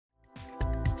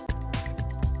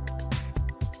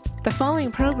The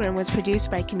following program was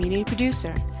produced by Community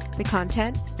Producer. The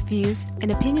content, views, and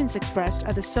opinions expressed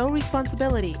are the sole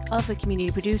responsibility of the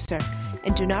Community Producer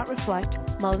and do not reflect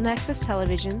Malden Access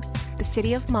Television, the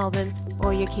City of Malden,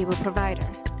 or your cable provider.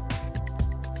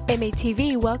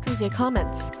 MATV welcomes your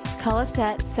comments. Call us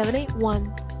at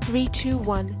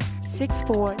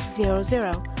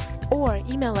 781-321-6400 or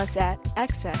email us at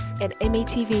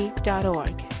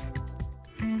access@matv.org.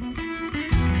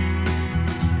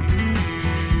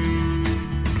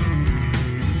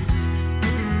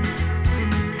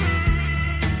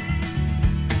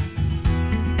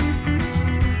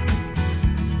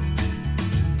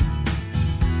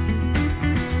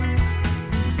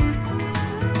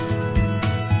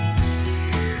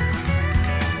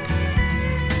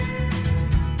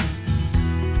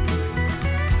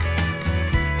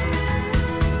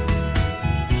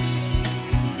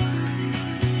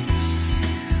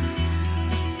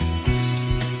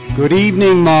 Good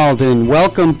evening, Malden.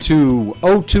 Welcome to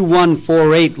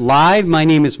 02148 Live. My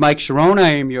name is Mike Sharon.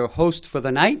 I am your host for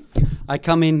the night. I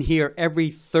come in here every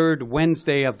third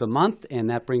Wednesday of the month, and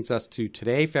that brings us to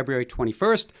today, February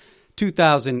 21st,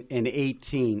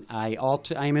 2018. I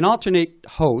am an alternate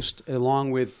host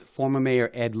along with former Mayor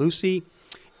Ed Lucy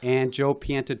and Joe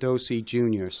Piantadosi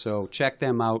Jr., so check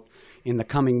them out in the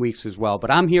coming weeks as well. But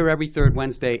I'm here every third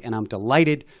Wednesday, and I'm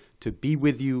delighted to be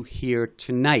with you here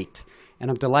tonight. And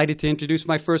I'm delighted to introduce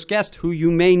my first guest, who you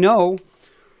may know.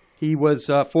 He was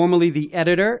formerly the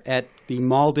editor at the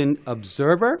Malden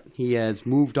Observer. He has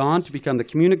moved on to become the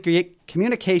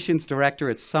communications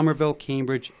director at Somerville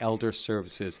Cambridge Elder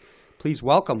Services. Please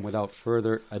welcome, without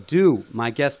further ado, my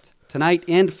guest tonight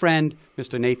and friend,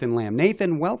 Mr. Nathan Lamb.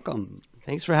 Nathan, welcome.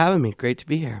 Thanks for having me. Great to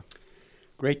be here.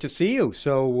 Great to see you.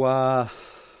 So,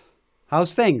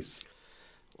 how's things?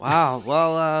 Wow.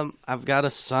 Well, I've got a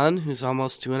son who's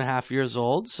almost 2.5 years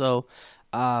old, so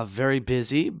very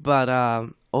busy. But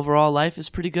overall, life is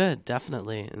pretty good,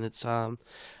 definitely. And it's I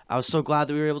was so glad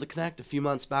that we were able to connect a few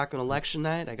months back on election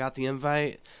night. I got the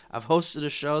invite. I've hosted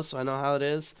a show, so I know how it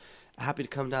is. Happy to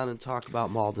come down and talk about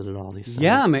Malden and all these things.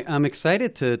 Yeah, I'm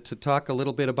excited to talk a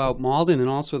little bit about Malden and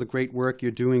also the great work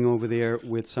you're doing over there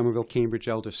with Somerville Cambridge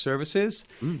Elder Services.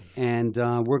 And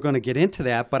we're going to get into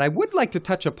that. But I would like to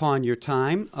touch upon your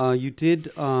time. You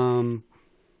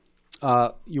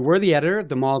were the editor of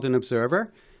the Malden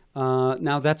Observer.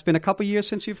 Now, that's been a couple years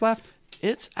since you've left?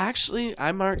 It's actually,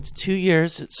 I marked 2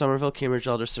 years at Somerville Cambridge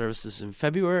Elder Services in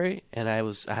February, and I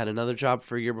had another job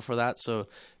for a year before that, so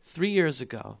 3 years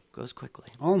ago. Goes quickly.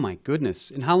 Oh, my goodness.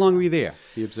 And how long were you there,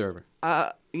 the Observer?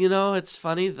 It's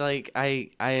funny, like, I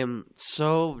am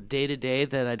so day-to-day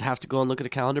that I'd have to go and look at a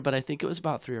calendar, but I think it was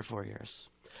about 3 or 4 years.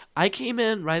 I came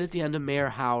in right at the end of Mayor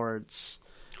Howard's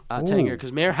tenure,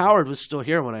 because Mayor Howard was still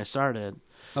here when I started.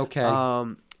 Okay.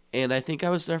 And I think I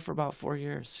was there for about 4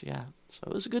 years, yeah. So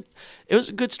it was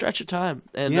a good stretch of time.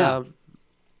 And yeah.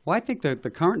 Well, I think the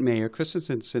current mayor,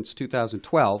 Christensen, since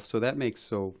 2012, so that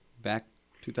makes back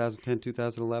 2010,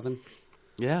 2011.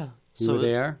 Yeah. You were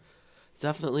there?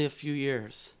 Definitely a few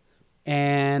years.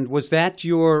 And was that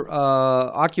your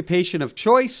occupation of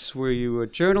choice? Were you a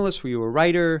journalist? Were you a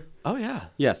writer? Oh, yeah.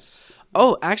 Yes.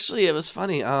 Oh, actually, it was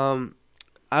funny. I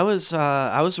was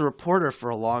a reporter for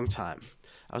a long time.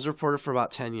 I was a reporter for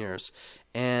about 10 years.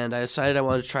 And I decided I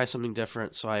wanted to try something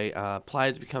different, so I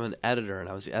applied to become an editor, and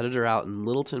I was the editor out in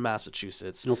Littleton,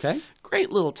 Massachusetts. Okay.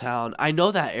 Great little town. I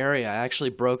know that area. I actually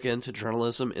broke into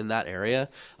journalism in that area,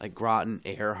 like Groton,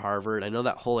 Air, Harvard. I know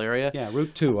that whole area. Yeah,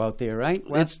 Route 2 out there, right?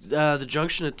 It's the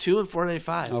junction of 2 and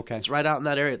 495. Okay. It's right out in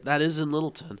that area. That is in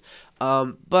Littleton.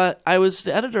 But I was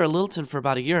the editor of Littleton for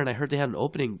about a year, and I heard they had an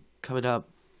opening coming up.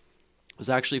 Was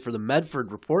actually for the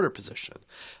Medford reporter position.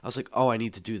 I was like, oh, I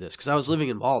need to do this because I was living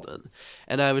in Malden.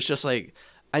 And I was just like,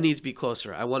 I need to be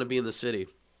closer. I want to be in the city.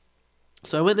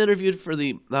 So I went and interviewed for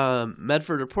the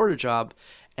Medford reporter job,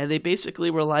 and they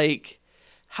basically were like,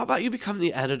 how about you become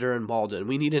the editor in Malden?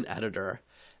 We need an editor.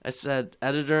 I said,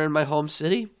 editor in my home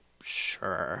city?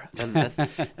 Sure. And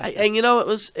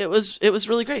it was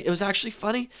really great. It was actually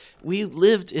funny. We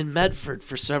lived in Medford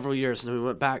for several years, and then we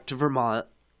went back to Vermont.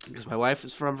 Because my wife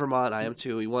is from Vermont, I am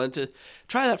too. We wanted to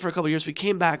try that for a couple of years. We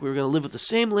came back. We were going to live with the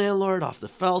same landlord off the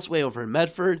Fells way over in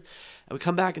Medford. And we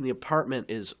come back and the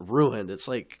apartment is ruined. It's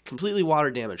like completely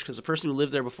water damaged because the person who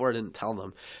lived there before didn't tell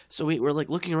them. So we were like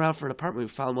looking around for an apartment. We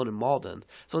found one in Malden.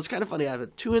 So it's kind of funny. I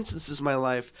had 2 instances in my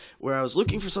life where I was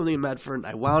looking for something in Medford. And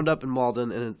I wound up in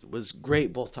Malden, and it was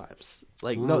great both times.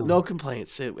 Like no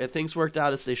complaints. Things worked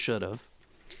out as they should have.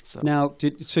 So. Now,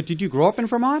 did you grow up in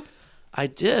Vermont? I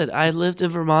did. I lived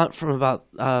in Vermont from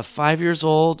about 5 years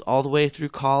old all the way through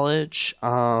college.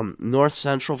 North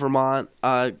Central Vermont.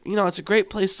 It's a great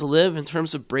place to live in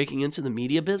terms of breaking into the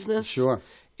media business. Sure.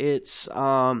 It's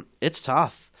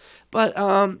tough,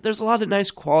 but there's a lot of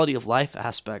nice quality of life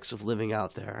aspects of living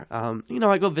out there.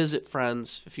 I go visit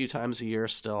friends a few times a year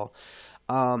still.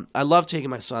 I love taking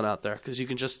my son out there because you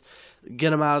can just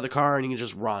get him out of the car and you can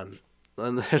just run.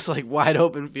 And there's like wide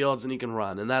open fields and he can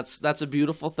run, and that's a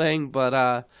beautiful thing.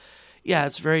 But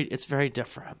it's very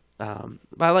different. But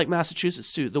I like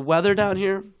Massachusetts too. The weather down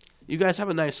here, you guys have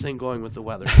a nice thing going with the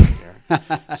weather down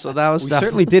here. So that was we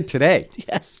certainly did today.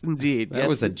 Yes, indeed. That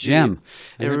was a gem.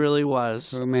 It really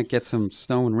was. We might get some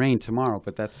snow and rain tomorrow,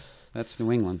 but that's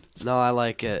New England. No, I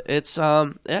like it. It's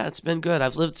it's been good.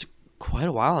 I've lived quite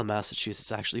a while in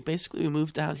Massachusetts actually. Basically, we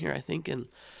moved down here I think in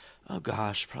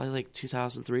probably like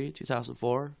 2003,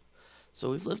 2004. So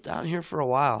we've lived down here for a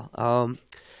while. And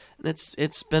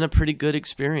it's been a pretty good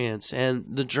experience. And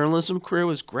the journalism career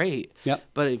was great. Yep.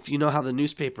 But if you know how the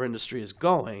newspaper industry is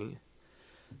going,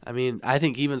 I mean, I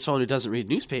think even someone who doesn't read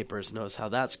newspapers knows how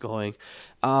that's going.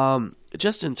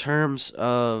 Just in terms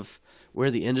of where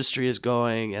the industry is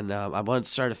going, and I wanted to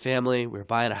start a family. We were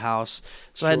buying a house.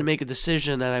 So I had to make a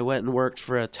decision, and I went and worked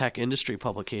for a tech industry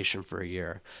publication for a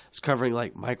year. It's covering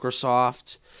like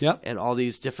Microsoft and all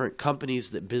these different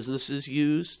companies that businesses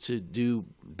use to do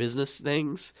business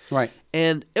things. Right.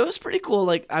 And it was pretty cool.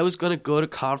 Like I was going to go to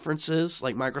conferences,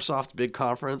 like Microsoft big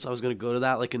conference. I was going to go to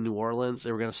that like in New Orleans.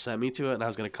 They were going to send me to it, and I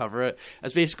was going to cover it. I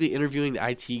was basically interviewing the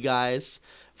IT guys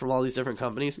from all these different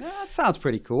companies. That sounds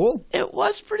pretty cool. It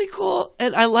was pretty cool,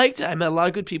 and I liked it. I met a lot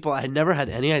of good people. I had never had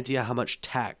any idea how much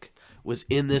tech was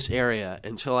in this area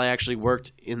until I actually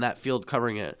worked in that field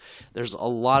covering it. There's a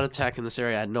lot of tech in this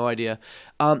area. I had no idea.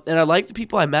 And I liked the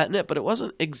people I met in it, but it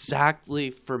wasn't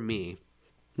exactly for me.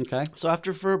 Okay. So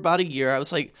for about a year, I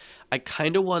was like, I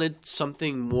kind of wanted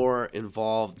something more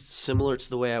involved, similar to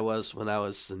the way I was when I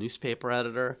was the newspaper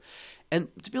editor. And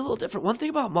to be a little different, one thing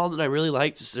about Malden I really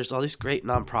liked is there's all these great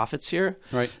nonprofits here.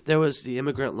 Right. There was the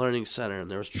Immigrant Learning Center, and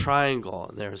there was Triangle,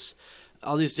 and there's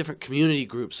all these different community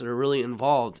groups that are really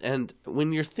involved. And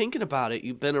when you're thinking about it,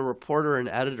 you've been a reporter and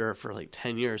editor for like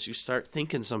 10 years. You start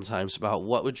thinking sometimes about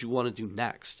what would you want to do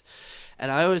next.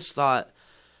 And I always thought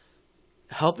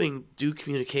helping do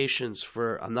communications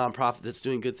for a nonprofit that's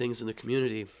doing good things in the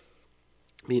community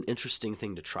be an interesting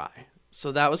thing to try.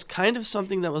 So that was kind of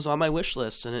something that was on my wish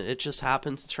list, and it just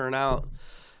happened to turn out,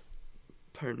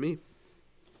 pardon me,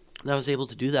 that I was able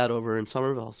to do that over in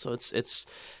Somerville. So it's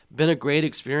been a great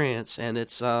experience, and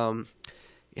it's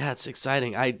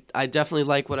exciting. I definitely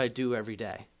like what I do every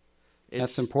day.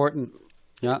 That's important.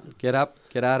 Yeah, get up,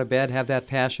 get out of bed, have that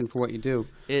passion for what you do.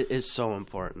 It is so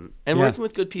important. And working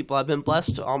with good people. I've been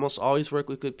blessed to almost always work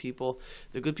with good people.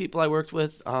 The good people I worked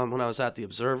with when I was at the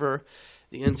Observer,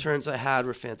 the interns I had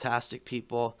were fantastic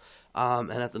people,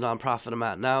 and at the nonprofit I'm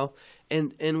at now.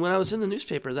 And when I was in the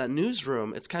newspaper, that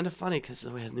newsroom, it's kind of funny because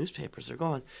the way the newspapers are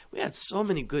going, we had so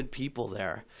many good people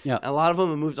there. Yeah. And a lot of them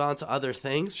have moved on to other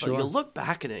things, but Sure. you look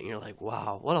back at it and you're like,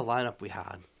 wow, what a lineup we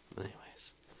had. Anyways.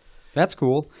 That's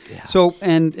cool. Yeah. So,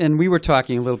 and we were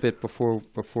talking a little bit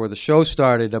before the show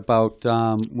started about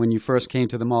when you first came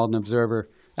to the Malden Observer.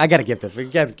 I got to give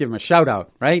him a shout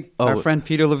out, right? Oh. Our friend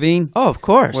Peter Levine. Oh, of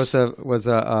course. Was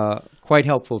quite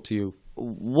helpful to you.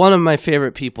 One of my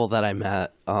favorite people that I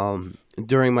met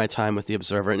during my time with the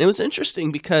Observer, and it was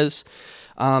interesting because,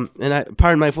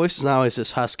 pardon my voice is not always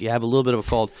this husky. I have a little bit of a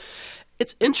cold.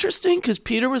 It's interesting because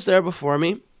Peter was there before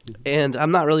me, and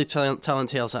I'm not really telling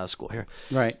tales out of school here.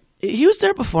 Right. He was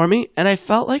there before me, and I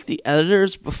felt like the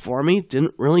editors before me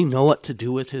didn't really know what to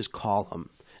do with his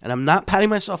column. And I'm not patting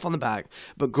myself on the back,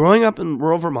 but growing up in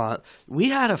rural Vermont, we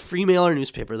had a free mailer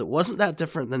newspaper that wasn't that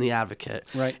different than the Advocate.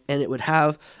 Right. And it would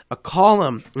have a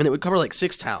column, and it would cover like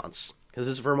 6 towns, because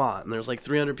it's Vermont, and there's like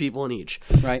 300 people in each.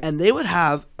 Right. And they would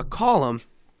have a column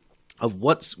of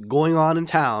what's going on in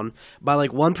town by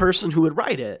like one person who would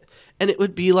write it. And it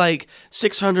would be like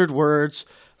 600 words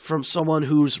from someone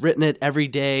who's written it every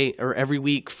day or every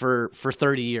week for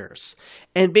 30 years.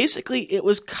 And basically it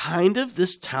was kind of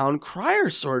this town crier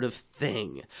sort of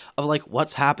thing of like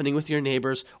what's happening with your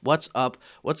neighbors, what's up,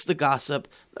 what's the gossip,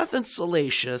 nothing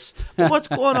salacious, but what's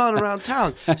going on around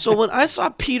town. So when I saw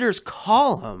Peter's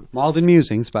column, Malden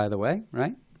Musings, by the way,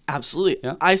 right? absolutely.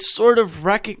 Yeah. I sort of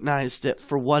recognized it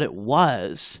for what it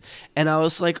was. And I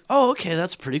was like, oh, okay,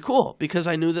 that's pretty cool because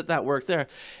I knew that worked there.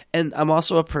 And I'm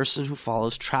also a person who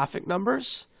follows traffic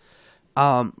numbers,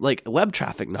 like web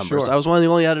traffic numbers. Sure. I was one of the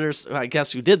only editors, I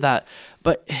guess, who did that.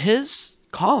 But his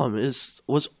column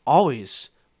was always,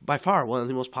 by far, one of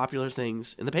the most popular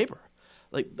things in the paper.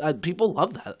 Like people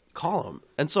love that column,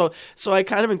 and so I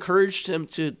kind of encouraged him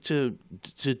to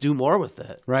do more with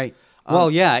it. Right. Well,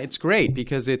 yeah, it's great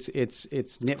because it's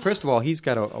first of all, he's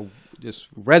got a this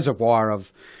reservoir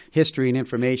of history and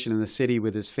information in the city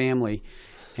with his family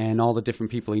and all the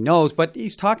different people he knows. But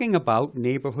he's talking about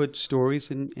neighborhood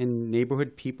stories and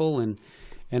neighborhood people, and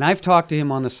I've talked to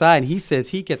him on the side. He says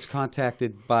he gets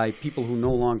contacted by people who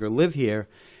no longer live here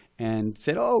and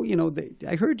said, "Oh,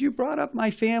 I heard you brought up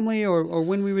my family or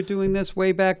when we were doing this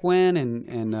way back when,"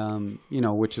 and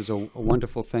which is a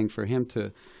wonderful thing for him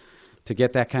to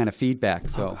get that kind of feedback.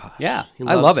 So, yeah,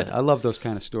 I love it. I love those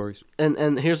kind of stories.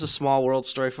 And here's a small world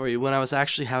story for you. When I was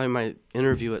actually having my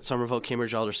interview at Somerville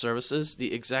Cambridge Elder Services,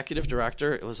 the executive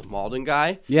director, it was a Malden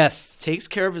guy. Yes. Takes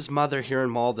care of his mother here in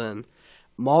Malden.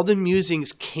 Malden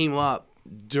Musings came up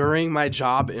during my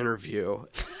job interview.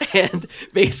 And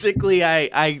basically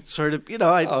I sort of,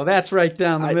 oh, that's right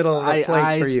down the middle of the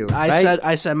plate for you, right?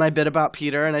 I said my bit about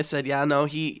Peter, and I said, yeah, no,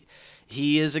 he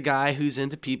is a guy who's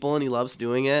into people and he loves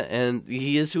doing it, and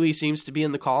he is who he seems to be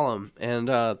in the column, and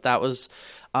that was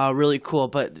really cool.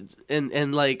 But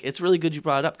and like it's really good you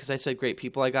brought it up because I said great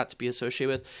people I got to be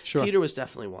associated with. Sure. Peter was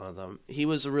definitely one of them. He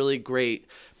was a really great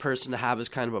person to have as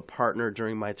kind of a partner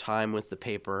during my time with the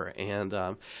paper, and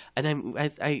I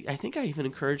think I even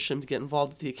encouraged him to get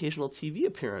involved with the occasional TV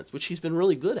appearance, which he's been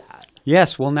really good at.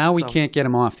 Yes. Well, now we can't get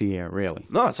him off the air, really.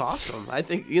 No, it's awesome. I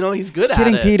think he's good Just at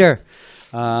kidding, it. Peter.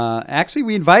 Actually,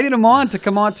 we invited him on to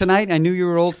come on tonight. I knew you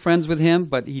were old friends with him,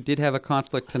 but he did have a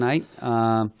conflict tonight.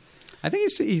 I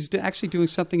think he's actually doing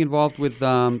something involved with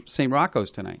St.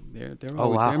 Rocco's tonight.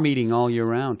 They're meeting all year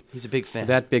round. He's a big fan.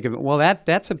 That big event. Well,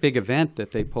 that's a big event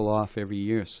that they pull off every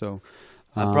year. So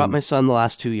I brought my son the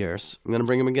last 2 years. I'm going to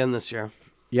bring him again this year.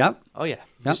 Yep. Oh yeah.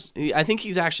 Yep. I think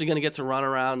he's actually going to get to run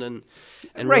around and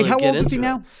right. Really How get old is he into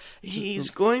now? it. He's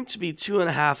going to be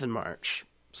 2.5 in March.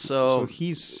 So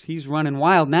he's running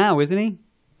wild now, isn't he?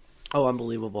 Oh,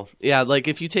 unbelievable. Yeah, like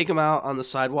if you take him out on the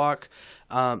sidewalk,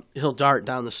 he'll dart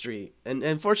down the street.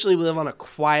 And fortunately, we live on a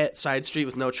quiet side street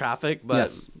with no traffic, but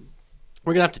Yes.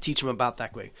 we're going to have to teach him about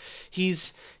that quick.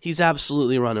 He's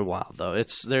absolutely running wild, though.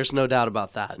 There's no doubt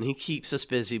about that. And he keeps us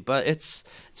busy, but it's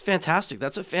fantastic.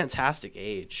 That's a fantastic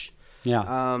age.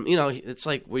 Yeah. It's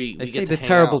like we They get say to the hang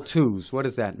terrible out. twos. What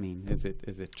does that mean? Is it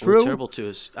Oh, true? terrible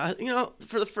twos.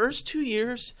 For the first 2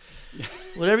 years,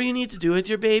 whatever you need to do with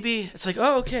your baby, it's like,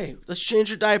 oh, okay, let's change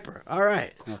your diaper. All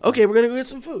right. Okay, we're going to go get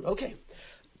some food. Okay.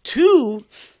 2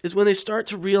 is when they start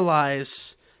to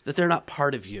realize that they're not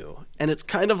part of you. And it's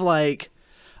kind of like,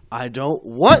 I don't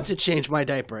want to change my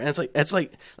diaper. And it's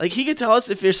like he could tell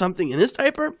us if there's something in his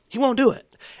diaper, he won't do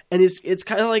it. And it's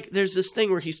kind of like there's this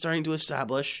thing where he's starting to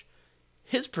establish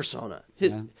his persona.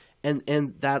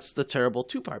 And that's the terrible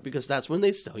 2 part, because that's when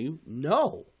they tell you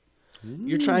no.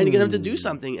 You're trying to get them to do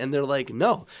something and they're like,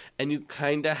 no. And you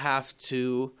kind of have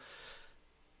to,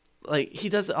 like, he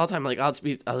does it all the time. Like, I'll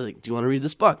like, do you want to read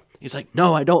this book? He's like,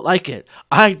 no, I don't like it.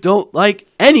 I don't like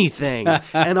anything.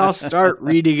 And I'll start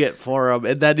reading it for him,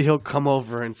 and then he'll come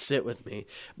over and sit with me.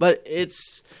 But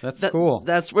That's cool.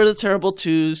 That's where the terrible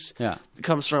 2s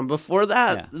comes from. Before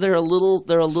that, they're a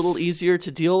little easier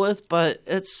to deal with, but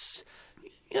it's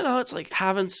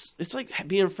it's like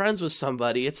being friends with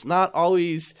somebody. It's not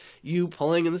always you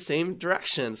pulling in the same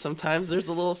direction. Sometimes there's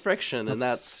a little friction, and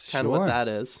that's kind of what that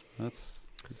is.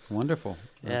 It's wonderful.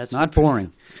 Yeah, it's not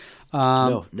boring.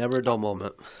 No, never a dull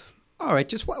moment. All right,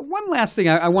 just one last thing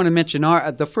I want to mention.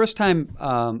 The first time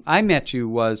I met you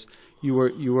was you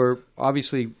were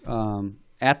obviously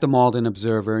at the Malden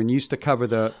Observer and used to cover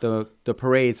the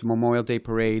parades, Memorial Day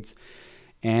parades,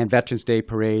 and Veterans Day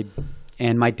parade.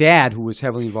 And my dad, who was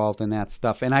heavily involved in that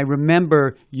stuff, and I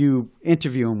remember you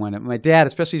interviewing one. My dad,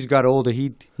 especially as he got older,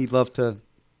 he loved to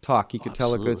talk. He could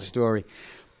tell a good story.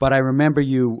 But I remember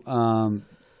you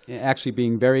actually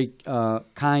being very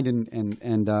kind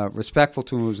and respectful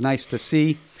to him. It was nice to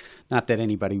see. Not that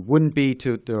anybody wouldn't be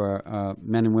to our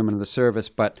men and women of the service,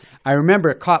 but I remember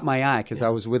it caught my eye because I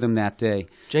was with him that day.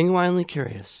 Genuinely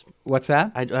curious. What's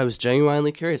that? I was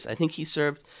genuinely curious. I think he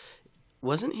served,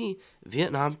 wasn't he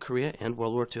Vietnam, Korea, and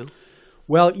World War II?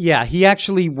 Well, yeah, he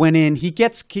actually went in. He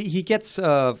gets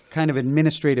kind of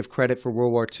administrative credit for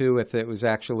World War II. If it was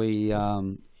actually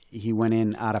he went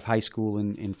in out of high school in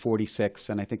 1946,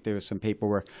 and I think there was some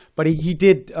paperwork. But he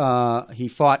did. He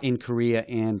fought in Korea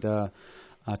and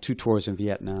 2 tours in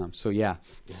Vietnam. So yeah.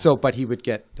 So but he would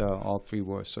get all 3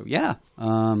 wars. So yeah.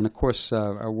 And of course,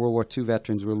 our World War II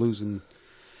veterans were losing.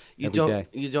 You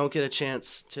don't get a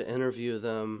chance to interview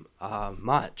them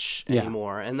much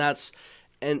anymore, and that's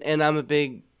and I'm a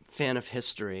big fan of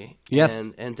history.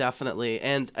 Yes. And definitely.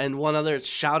 And one other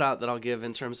shout out that I'll give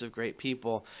in terms of great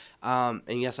people.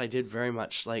 And yes, I did very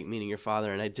much like meeting your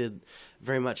father, and I did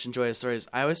very much enjoy his stories.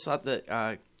 I always thought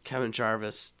that Kevin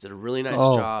Jarvis did a really nice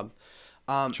job.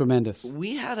 Tremendous.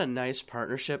 We had a nice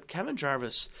partnership. Kevin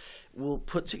Jarvis will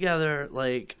put together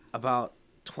like about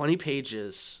 20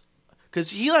 pages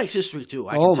because he likes history too.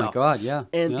 I can tell. My God, yeah.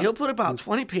 And yeah. he'll put about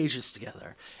 20 pages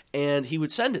together, and he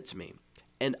would send it to me,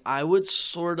 and I would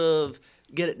sort of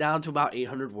get it down to about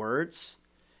 800 words,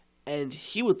 and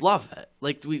he would love it.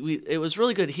 Like it was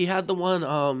really good. He had the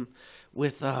one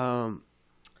with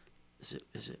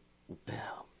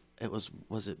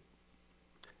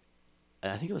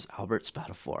I think it was Albert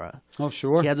Spadafora. Oh,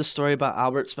 sure. He had the story about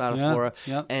Albert Spadafora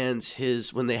yeah. and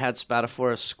when they had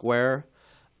Spadafora Square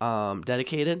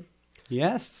dedicated.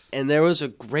 Yes. And there was a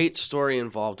great story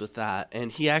involved with that.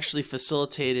 And he actually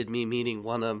facilitated me meeting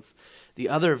one of the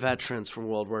other veterans from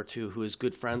World War II who is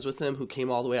good friends with him, who came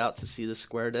all the way out to see the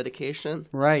square dedication.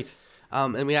 Right.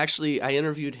 And I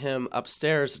interviewed him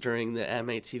upstairs during the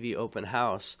MATV open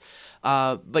house.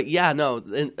 But yeah, no,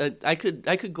 I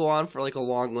could go on for like a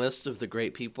long list of the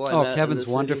great people I met. Kevin's in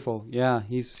the wonderful. Yeah,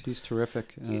 he's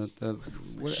terrific. Is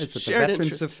it the Shared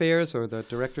Veterans interest. Affairs or the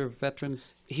Director of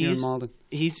Veterans here in Malden?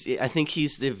 I think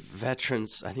he's the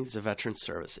Veterans. I think he's a Veterans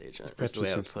Service agent. That's the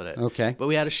way I would put it. Okay. But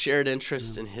we had a shared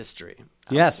interest in history.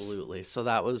 Yes. Absolutely. So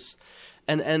that was,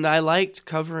 and I liked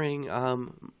covering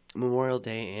Memorial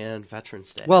Day and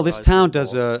Veterans Day. Well, this town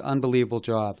does an unbelievable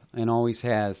job and always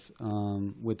has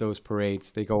with those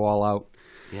parades. They go all out.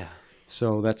 Yeah.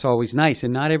 So that's always nice.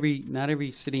 And not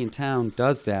every city and town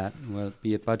does that, well,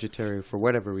 be it budgetary or for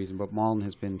whatever reason. But Malden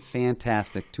has been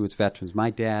fantastic to its veterans.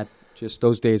 My dad, just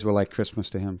those days were like Christmas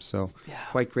to him. So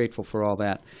quite grateful for all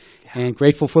that. Yeah. And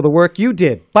grateful for the work you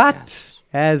did. But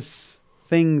as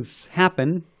things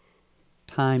happen,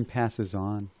 time passes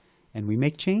on. And we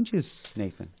make changes,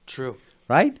 Nathan. True.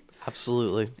 Right?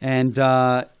 Absolutely. And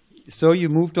so you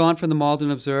moved on from the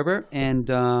Malden Observer and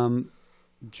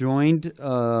joined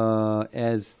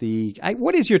as the...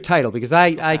 what is your title? Because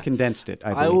I condensed it,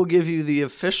 I believe. I will give you the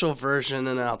official version,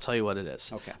 and I'll tell you what it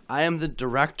is. Okay. I am the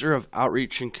Director of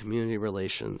Outreach and Community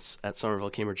Relations at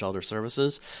Somerville Cambridge Elder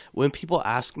Services. When people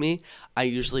ask me, I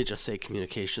usually just say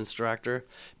Communications Director,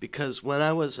 because when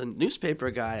I was a newspaper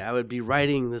guy, I would be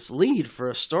writing this lead for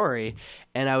a story,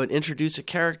 and I would introduce a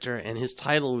character, and his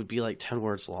title would be like 10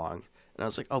 words long. And I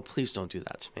was like, oh, please don't do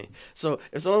that to me. So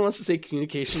if someone wants to say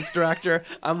Communications Director,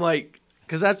 I'm like,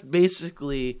 because that's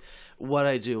basically what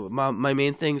I do. My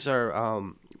main things are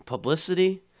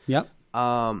publicity, Yep.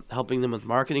 helping them with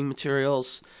marketing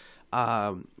materials,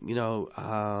 marketing,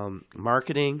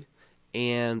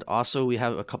 and also we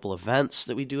have a couple events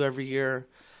that we do every year.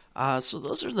 So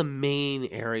those are the main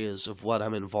areas of what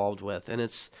I'm involved with, and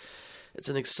it's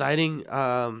an exciting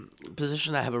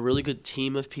position. I have a really good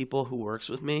team of people who works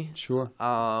with me. Sure.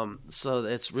 So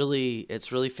it's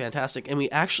really fantastic, and we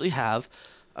actually have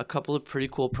a couple of pretty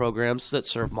cool programs that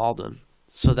serve Malden.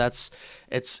 So that's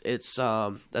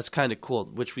kind of cool,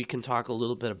 which we can talk a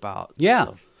little bit about. Yeah,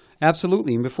 so.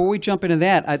 Absolutely. And before we jump into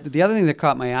that, the other thing that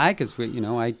caught my eye, because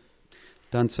I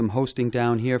done some hosting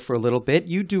down here for a little bit.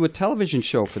 You do a television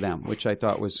show for them, which I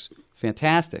thought was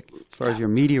fantastic as far as your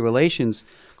media relations,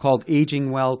 called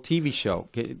Aging Well TV show.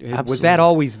 Absolutely. Was that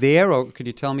always there, or could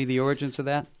you tell me the origins of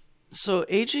that? So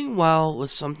Aging Well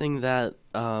was something that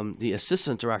the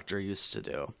assistant director used to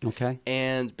do. Okay.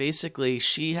 And basically,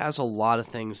 she has a lot of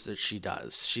things that she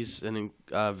does. She's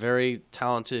a very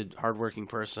talented, hardworking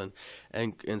person,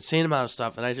 and insane amount of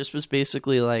stuff. And I just was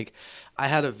basically like, I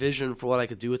had a vision for what I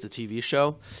could do with the TV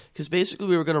show, because basically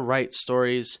we were going to write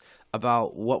stories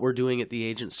about what we're doing at the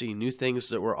agency, new things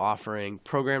that we're offering,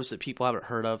 programs that people haven't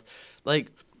heard of. And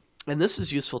this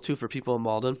is useful too for people in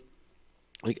Malden.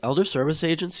 Like elder service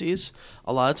agencies,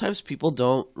 a lot of times people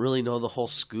don't really know the whole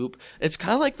scoop. It's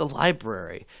kind of like the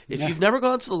library. If you've never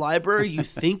gone to the library, you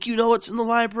think you know what's in the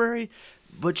library,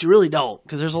 but you really don't,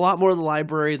 because there's a lot more in the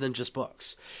library than just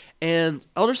books. And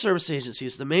elder service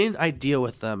agencies, the main idea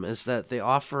with them is that they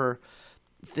offer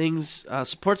things,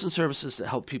 supports and services that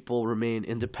help people remain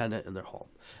independent in their home.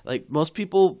 Like most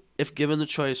people, if given the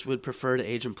choice, would prefer to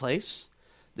age in place.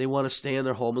 They want to stay in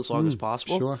their home as long as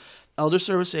possible. Sure. Elder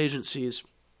service agencies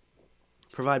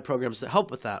provide programs that help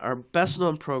with that. Our best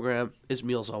known program is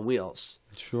Meals on Wheels.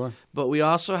 Sure. But we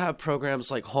also have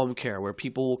programs like Home Care, where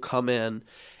people will come in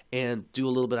and do a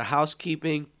little bit of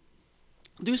housekeeping,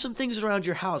 do some things around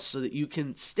your house so that you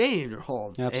can stay in your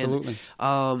home. Absolutely.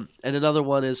 And another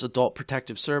one is Adult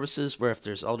Protective Services, where if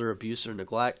there's elder abuse or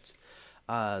neglect,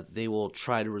 they will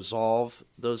try to resolve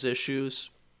those issues.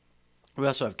 We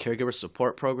also have caregiver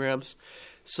support programs.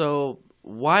 So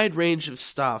wide range of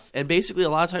stuff. And basically a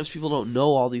lot of times people don't know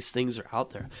all these things are out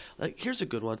there. Like here's a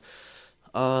good one.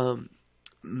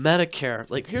 Medicare.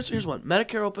 Like here's one.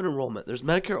 Medicare open enrollment. There's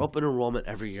Medicare open enrollment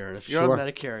every year. And if you're on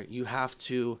Medicare, you have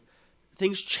to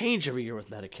things change every year with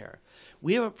Medicare.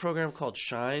 We have a program called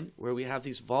Shine where we have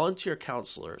these volunteer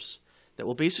counselors that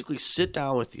will basically sit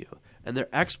down with you, and they're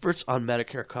experts on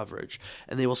Medicare coverage,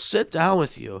 and they will sit down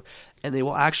with you and they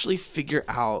will actually figure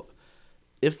out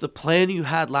if the plan you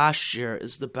had last year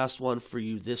is the best one for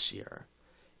you this year.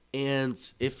 And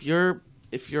if you're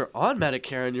on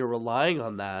Medicare and you're relying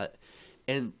on that,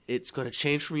 and it's going to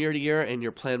change from year to year and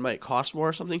your plan might cost more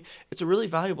or something, it's a really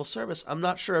valuable service. I'm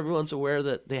not sure everyone's aware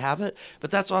that they have it,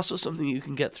 but that's also something you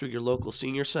can get through your local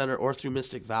senior center or through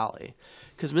Mystic Valley,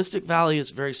 because Mystic Valley is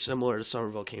very similar to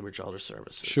Somerville Cambridge Elder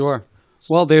Services. Sure.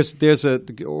 Well, there's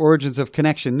the origins of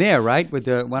connection there, right? With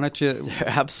the why don't you? There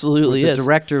absolutely with is. The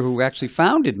director who actually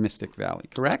founded Mystic Valley,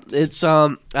 correct? It's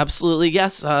absolutely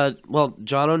yes. Well,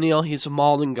 John O'Neill, he's a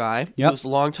Malden guy. Yep. He was the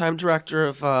longtime director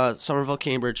of Somerville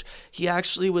Cambridge. He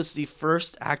actually was the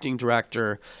first acting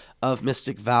director of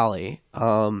Mystic Valley,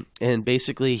 and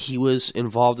basically he was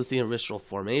involved with the initial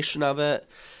formation of it.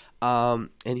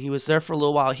 And he was there for a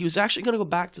little while. He was actually going to go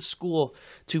back to school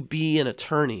to be an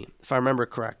attorney, if I remember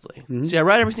correctly. Mm-hmm. See, I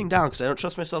write everything down because I don't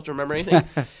trust myself to remember anything.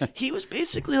 He was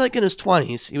basically like in his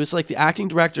 20s. He was like the acting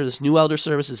director of this new elder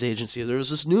services agency. There was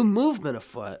this new movement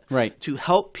afoot to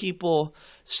help people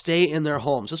stay in their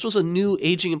homes. This was a new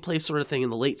aging in place sort of thing in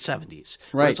the late 70s.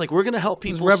 Right. It's like we're going to help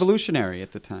people. It was revolutionary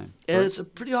at the time. And it's a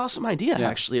pretty awesome idea,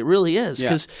 actually. It really is.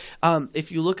 Because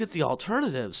if you look at the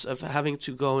alternatives of having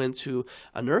to go into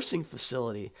a nursing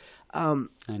facility, I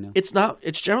know.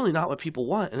 It's generally not what people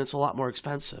want, and it's a lot more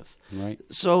expensive. Right.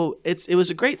 So it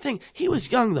was a great thing. He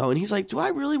was young, though, and he's like, do I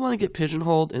really want to get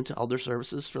pigeonholed into elder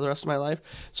services for the rest of my life?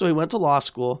 So he went to law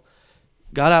school,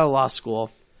 got out of law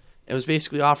school, and was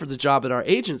basically offered the job at our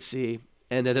agency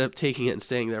and ended up taking it and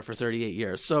staying there for 38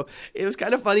 years. So it was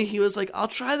kind of funny. He was like, I'll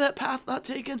try that path not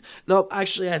taken. No,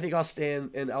 actually, I think I'll stay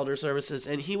in elder services.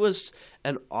 And he was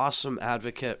an awesome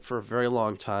advocate for a very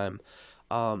long time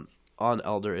on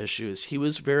elder issues. He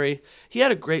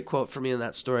had a great quote for me in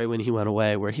that story when he went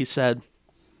away where he said,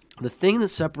 the thing that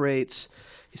separates,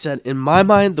 he said, in my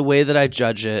mind, the way that I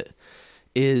judge it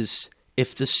is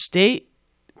if the state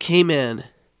came in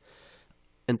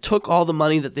and took all the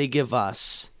money that they give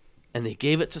us and they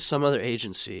gave it to some other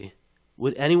agency,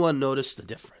 would anyone notice the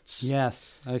difference?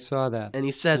 Yes, I saw that. And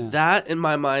he said that, in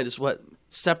my mind, is what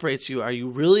separates you. Are you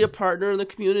really a partner in the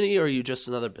community, or are you just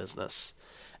another business?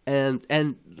 And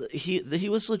he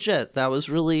was legit. That was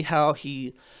really how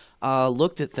he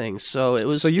looked at things. So it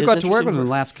was. So you got to work with him his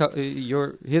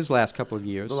last couple of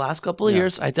years. The last couple of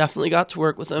years, I definitely got to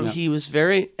work with him. Yeah. He was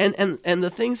very and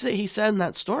the things that he said in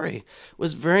that story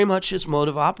was very much his mode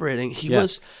of operating. He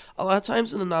was a lot of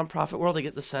times in the nonprofit world, I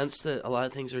get the sense that a lot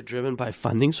of things are driven by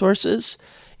funding sources.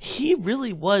 He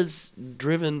really was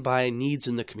driven by needs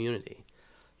in the community.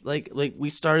 Like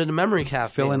we started a memory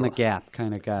cafe. Fill in the gap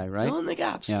kind of guy, right? Fill in the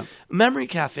gaps. Yeah. Memory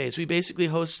cafes. We basically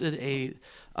hosted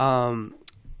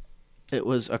it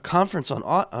was a conference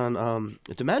on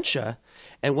dementia,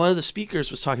 and one of the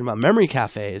speakers was talking about memory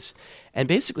cafes. And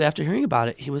basically, after hearing about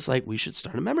it, he was like, "We should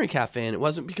start a memory cafe." And it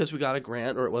wasn't because we got a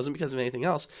grant, or it wasn't because of anything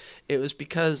else. It was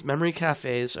because memory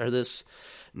cafes are this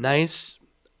nice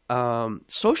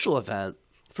social event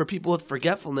for people with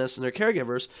forgetfulness and their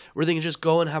caregivers, where they can just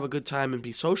go and have a good time and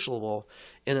be sociable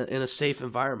in a safe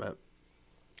environment.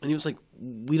 And he was like,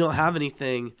 "We don't have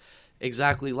anything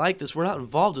exactly like this. We're not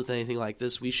involved with anything like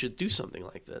this. We should do something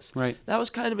like this." Right. That was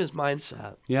kind of his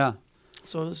mindset. Yeah.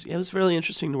 So it was really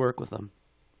interesting to work with him.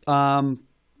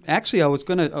 Actually, I was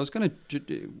gonna.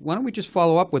 Why don't we just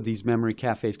follow up with these memory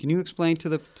cafes? Can you explain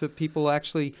to people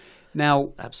actually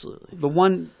now? Absolutely. The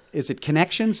one. Is it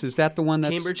Connections? Is that the one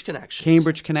that's Cambridge Connections?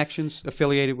 Cambridge Connections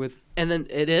affiliated with? And then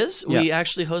it is. Yeah. We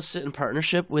actually host it in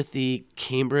partnership with the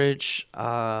Cambridge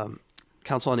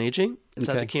Council on Aging. It's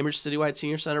at the Cambridge Citywide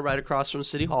Senior Center right across from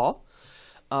City Hall.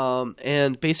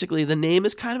 And basically the name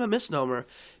is kind of a misnomer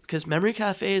because memory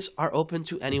cafes are open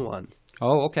to anyone.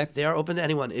 Oh, okay. They are open to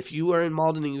anyone. If you are in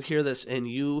Malden and you hear this and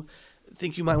you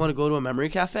think you might want to go to a memory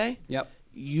cafe,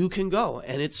 you can go,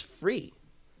 and it's free.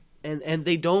 And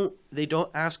they don't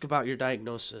ask about your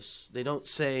diagnosis. They don't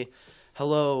say,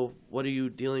 "Hello, what are you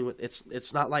dealing with?"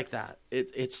 It's not like that.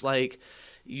 It's like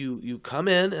you come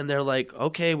in and they're like,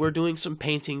 "Okay, we're doing some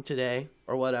painting today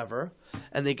or whatever,"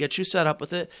 and they get you set up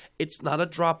with it. It's not a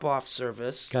drop-off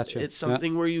service. Gotcha. It's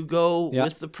something where you go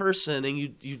with the person and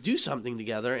you do something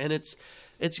together, and it's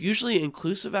It's usually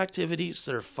inclusive activities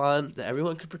that are fun, that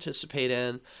everyone can participate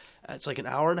in. It's like an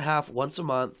hour and a half once a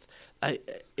month. I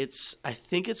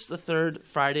think it's the third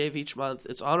Friday of each month.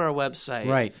 It's on our website.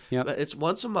 Right. Yep. But it's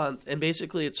once a month, and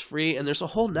basically it's free. And there's a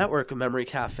whole network of memory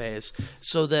cafes,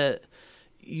 so that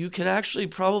you can actually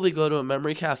probably go to a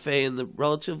memory cafe in the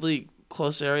relatively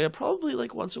close area, probably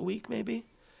like once a week, maybe.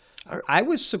 I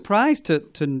was surprised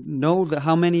to know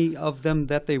how many of them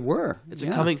that they were. It's a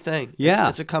coming thing. Yeah.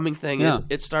 It's a coming thing. Yeah.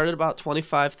 It started about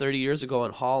 25, 30 years ago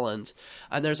in Holland.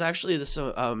 And there's actually this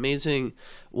amazing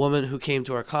woman who came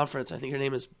to our conference. I think her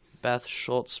name is Beth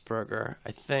Schultzberger,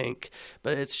 I think.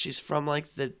 But she's from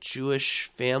like the Jewish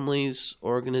Families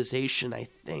Organization, I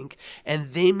think.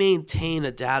 And they maintain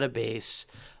a database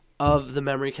of the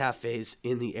memory cafes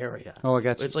in the area. Oh, I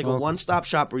got you. It's like a one-stop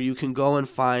shop where you can go and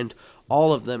find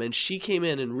all of them. And she came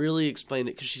in and really explained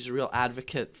it because she's a real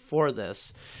advocate for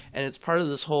this. And it's part of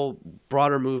this whole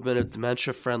broader movement of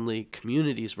dementia-friendly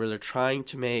communities where they're trying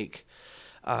to make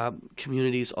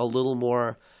communities a little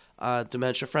more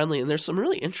dementia-friendly. And there's some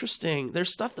really interesting –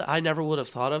 there's stuff that I never would have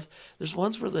thought of. There's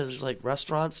ones where there's like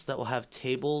restaurants that will have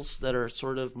tables that are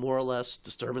sort of more or less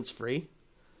disturbance-free.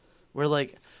 Where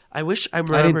like – I wish I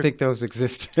remembered. I didn't think those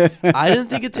existed. I didn't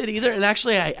think it did either. And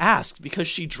actually, I asked because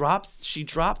she dropped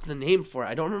the name for it.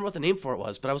 I don't remember what the name for it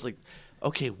was, but I was like,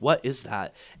 okay, what is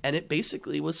that? And it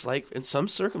basically was like, in some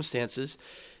circumstances,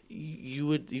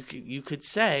 you could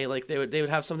say like they would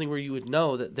have something where you would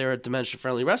know that they're a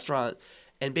dementia-friendly restaurant.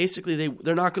 And basically,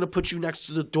 they're not going to put you next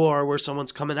to the door where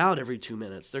someone's coming out every 2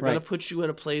 minutes. They're going to put you in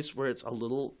a place where it's a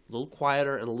little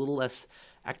quieter and a little less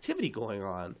activity going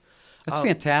on. That's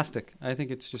fantastic. I think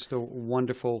it's just a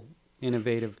wonderful,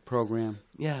 innovative program.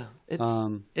 Yeah,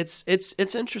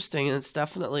 it's interesting, and it's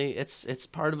definitely it's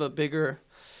part of a bigger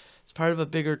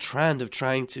trend of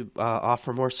trying to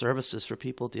offer more services for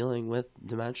people dealing with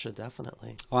dementia.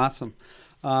 Definitely awesome.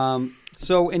 And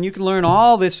you can learn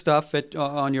all this stuff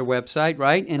on your website,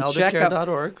 right? And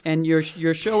eldercare.org. And your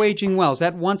show Aging Well, is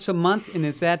that once a month? And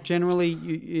is that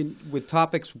generally with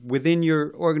topics within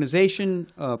your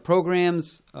organization,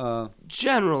 programs?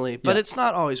 Generally, but it's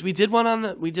not always. We did one on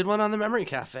the Memory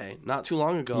Cafe not too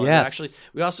long ago. Yes. And actually,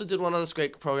 we also did one on this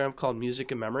great program called Music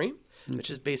and Memory,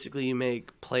 which is basically you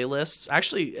make playlists.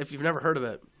 Actually, if you've never heard of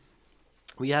it,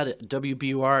 we had a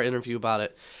WBUR interview about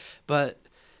it, but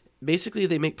basically,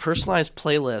 they make personalized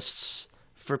playlists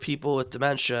for people with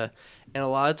dementia, and a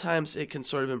lot of times it can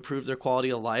sort of improve their quality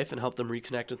of life and help them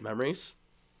reconnect with memories.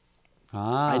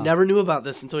 I never knew about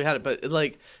this until we had it, but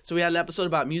so we had an episode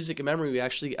about music and memory. We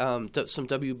actually some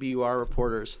WBUR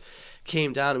reporters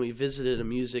came down and we visited a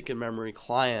music and memory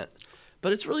client.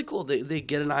 But it's really cool. They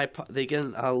get an iPod, they get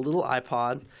a little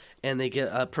iPod, and they get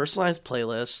a personalized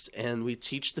playlist, and we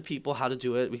teach the people how to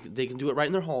do it. They can do it right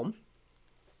in their home.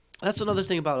 That's another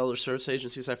thing about elder service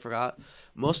agencies I forgot.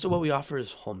 Most of what we offer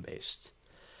is home-based.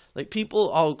 Like, people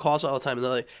all call us all the time, and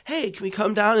they're like, hey, can we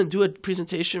come down and do a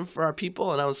presentation for our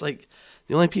people? And I was like,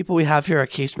 the only people we have here are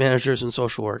case managers and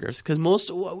social workers, because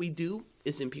most of what we do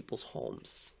is in people's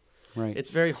homes. Right. It's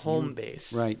very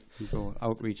home-based. Right. You go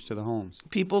outreach to the homes.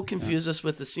 People confuse us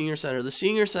with the senior center. The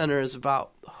senior center is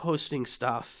about hosting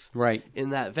stuff in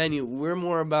that venue. We're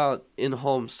more about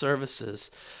in-home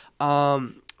services.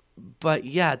 But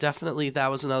yeah, definitely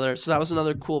that was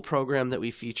another cool program that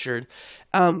we featured.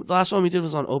 The last one we did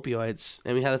was on opioids,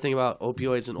 and we had to think about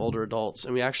opioids in older adults,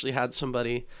 and we actually had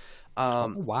somebody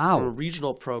from a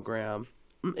regional program.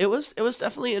 It was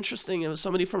definitely interesting. It was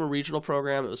somebody from a regional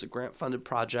program. It was a grant-funded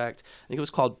project. I think it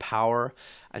was called POWER.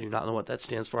 I do not know what that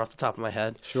stands for off the top of my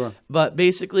head. Sure. But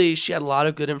basically, she had a lot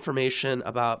of good information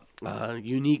about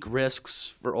unique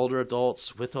risks for older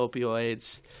adults with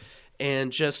opioids,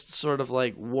 and just sort of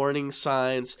like warning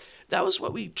signs. That was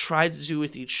what we tried to do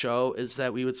with each show, is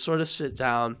that we would sort of sit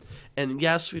down, and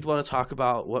yes, we'd want to talk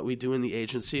about what we do in the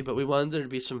agency, but we wanted there to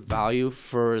be some value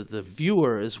for the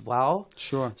viewer as well.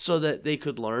 Sure. So that they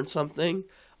could learn something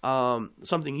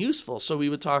useful. So we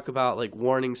would talk about like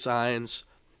warning signs,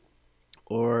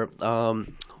 or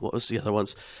what was the other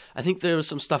ones? I think there was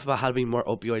some stuff about how to be more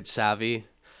opioid savvy.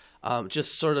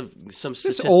 Just sort of some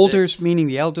statistics. Olders, meaning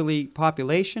the elderly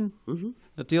population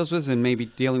that deals with, and maybe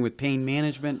dealing with pain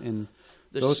management and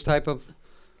those type of...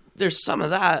 There's some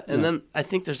of that, and then I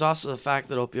think there's also the fact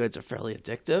that opioids are fairly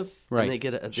addictive. Right. And they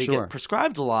get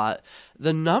prescribed a lot.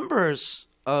 The numbers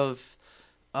of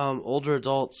older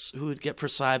adults who would get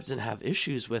prescribed and have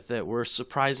issues with it were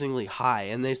surprisingly high.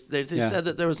 And they said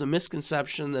that there was a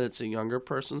misconception that it's a younger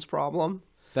person's problem.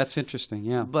 That's interesting,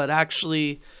 yeah. But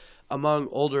actually... among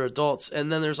older adults.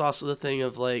 And then there's also the thing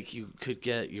of like you could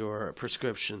get your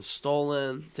prescription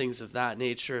stolen, things of that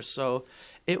nature. So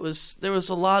there was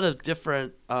a lot of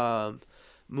different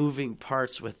moving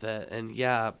parts with it. And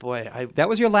yeah, boy, that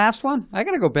was your last one? I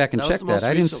got to go back and check that.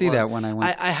 I didn't see that when I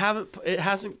went. I haven't. It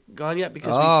hasn't gone yet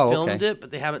because we filmed it, but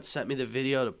they haven't sent me the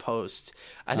video to post.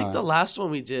 I think the last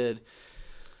one we did.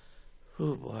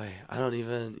 Oh boy, I don't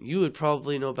even. You would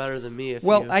probably know better than me if.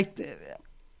 Well,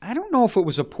 I don't know if it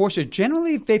was a portion.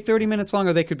 Generally, if they're 30 minutes long,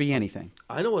 or they could be anything.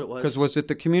 I know what it was. Because was it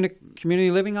the community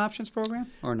living options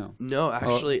program or no? No,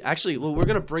 actually, well, we're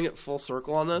going to bring it full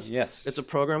circle on this. Yes. It's a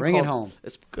program. Bring it home.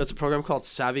 It's a program called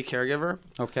Savvy Caregiver.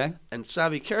 Okay. And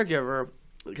Savvy Caregiver,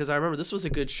 because I remember this was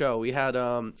a good show. We had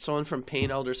someone from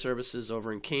Payne Elder Services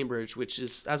over in Cambridge, which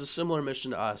has a similar mission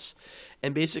to us.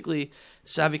 And basically,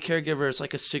 Savvy Caregiver is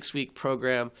like a 6-week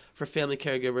program for family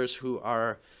caregivers who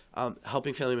are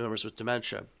helping family members with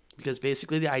dementia. Because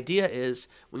basically the idea is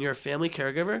when you're a family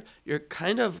caregiver, you're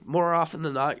kind of more often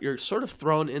than not, you're sort of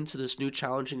thrown into this new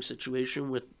challenging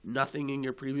situation with nothing in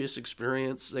your previous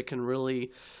experience that can really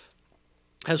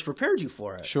has prepared you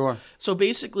for it. Sure. So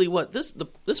basically what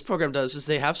this program does is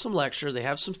they have some lecture, they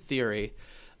have some theory,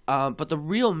 but the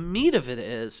real meat of it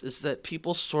is that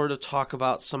people sort of talk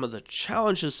about some of the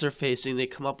challenges they're facing. They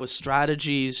come up with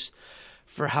strategies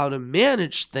for how to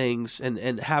manage things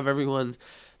and have everyone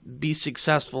be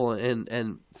successful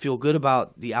and feel good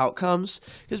about the outcomes.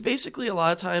 Because basically a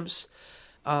lot of times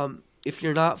if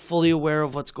you're not fully aware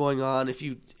of what's going on, if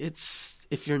you're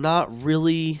not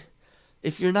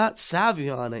savvy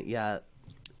on it yet,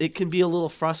 it can be a little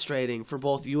frustrating for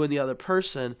both you and the other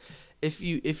person. If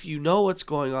you know what's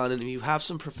going on and if you have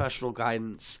some professional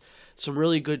guidance, some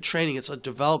really good training, it's a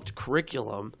developed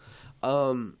curriculum,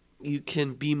 you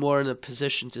can be more in a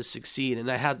position to succeed.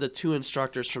 And I had the 2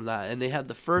 instructors from that, and they had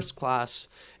the first class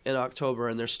in October,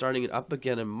 and they're starting it up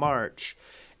again in March.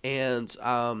 And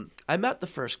I met the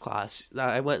first class.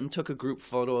 I went and took a group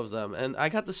photo of them, and I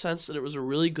got the sense that it was a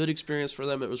really good experience for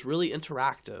them. It was really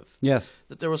interactive. Yes.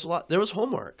 That there was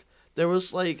homework. There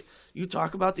was like, you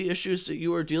talk about the issues that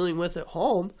you were dealing with at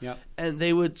home, yep. And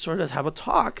they would sort of have a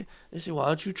talk. They say, why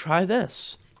don't you try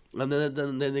this? And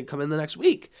then they come in the next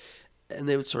week, and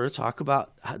they would sort of talk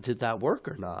about, did that work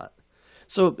or not?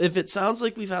 So if it sounds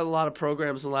like we've had a lot of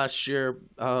programs in the last year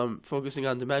focusing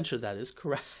on dementia, that is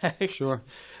correct. Sure.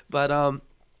 But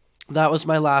that was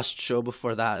my last show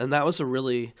before that, and that was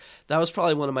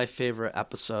probably one of my favorite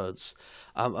episodes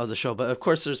of the show. But of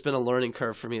course, there's been a learning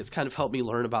curve for me. It's kind of helped me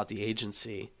learn about the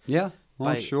agency. Yeah.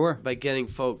 Well, sure. By getting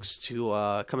folks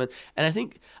to come in.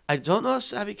 And I don't know if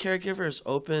Savvy Caregiver is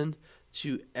open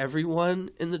to everyone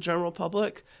in the general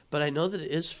public, but I know that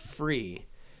it is free.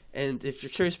 And if you're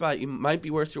curious about it, it might be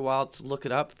worth your while to look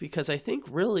it up, because I think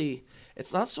really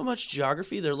it's not so much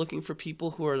geography. They're looking for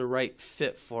people who are the right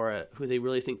fit for it, who they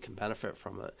really think can benefit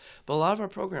from it. But a lot of our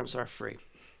programs are free.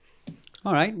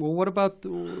 All right. Well, what about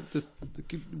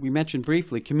we mentioned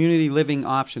briefly, Community Living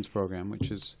Options Program,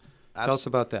 which is, tell us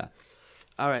about that.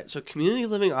 All right. So Community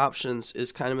Living Options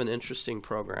is kind of an interesting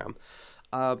program.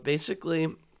 Basically,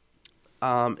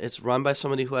 it's run by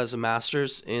somebody who has a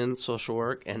master's in social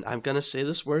work, and I'm going to say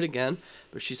this word again,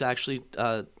 but she's actually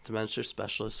dementia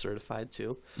specialist certified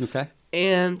too. Okay.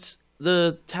 And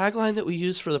the tagline that we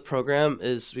use for the program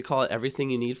is, we call it Everything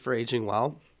You Need for Aging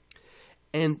Well.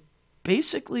 And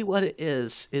basically what it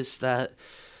is that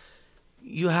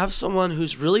you have someone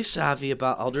who's really savvy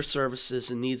about elder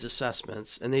services and needs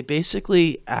assessments, and they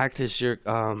basically act as your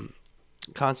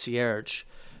concierge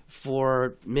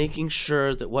for making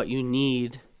sure that what you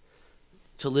need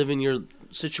to live in your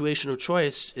situation of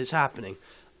choice is happening.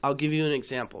 I'll give you an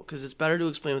example, because it's better to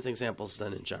explain with examples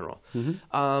than in general.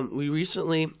 Mm-hmm. We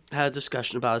recently had a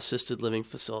discussion about assisted living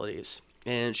facilities,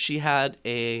 and she had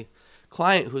a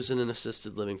client who's in an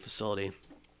assisted living facility.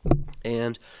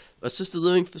 And assisted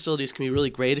living facilities can be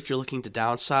really great if you're looking to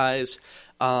downsize,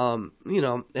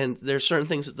 and there's certain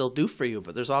things that they'll do for you,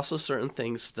 but there's also certain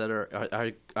things that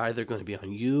are either going to be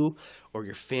on you or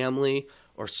your family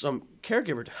or some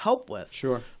caregiver to help with.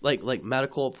 Sure. Like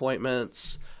medical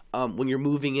appointments. When you're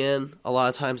moving in, a lot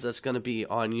of times that's going to be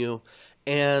on you.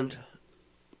 And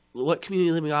what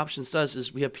Community Living Options does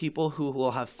is we have people who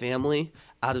will have family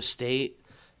out of state,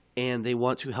 and they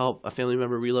want to help a family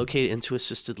member relocate into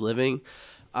assisted living.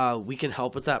 We can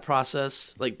help with that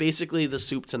process, like basically the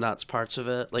soup to nuts parts of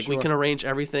it. Like, sure. We can arrange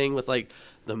everything with like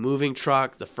the moving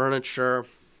truck, the furniture.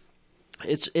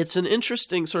 It's an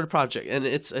interesting sort of project, and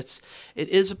it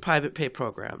is a private pay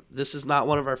program. This is not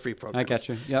one of our free programs. I got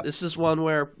you. Yep. This is one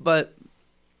where, but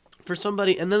for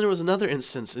somebody, and then there was another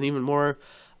instance, an even more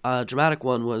dramatic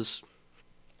one was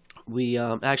we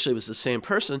actually, it was the same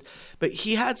person, but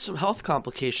he had some health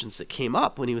complications that came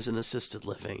up when he was in assisted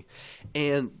living.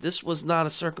 And this was not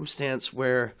a circumstance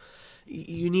where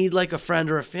you need like a friend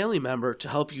or a family member to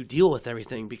help you deal with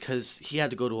everything, because he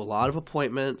had to go to a lot of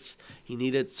appointments. He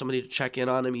needed somebody to check in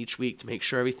on him each week to make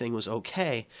sure everything was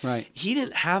okay. Right. He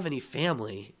didn't have any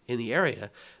family in the area.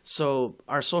 So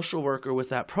our social worker with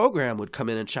that program would come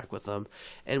in and check with him.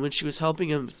 And when she was helping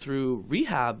him through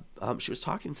rehab, she was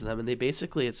talking to them, and they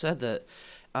basically had said that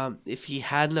if he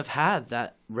hadn't have had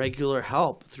that regular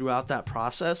help throughout that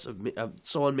process of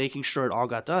someone making sure it all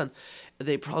got done,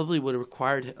 they probably would have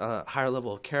required a higher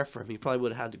level of care for him. He probably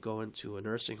would have had to go into a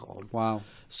nursing home. Wow.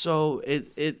 So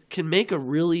it can make a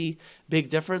really big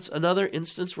difference. Another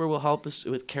instance where we'll help is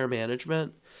with care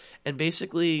management. And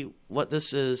basically what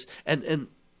this is, and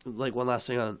like one last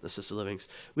thing on assisted livings,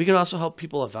 we can also help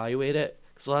people evaluate it.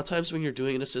 Because a lot of times when you're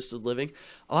doing an assisted living,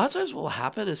 a lot of times what will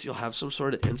happen is you'll have some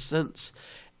sort of instance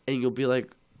and you'll be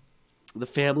like, the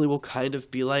family will kind of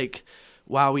be like,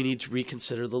 wow, we need to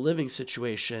reconsider the living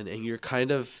situation. And you're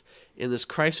kind of in this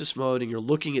crisis mode and you're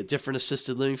looking at different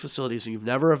assisted living facilities and you've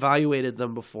never evaluated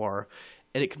them before.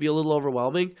 And it can be a little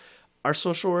overwhelming. Our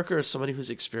social worker is somebody who's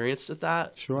experienced at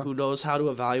that, Sure. who knows how to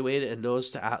evaluate it and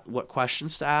knows what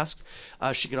questions to ask.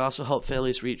 She can also help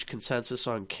families reach consensus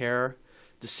on care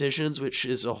decisions, which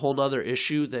is a whole other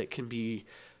issue that can be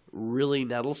really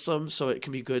nettlesome. So it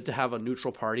can be good to have a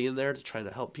neutral party in there to try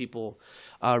to help people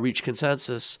reach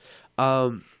consensus.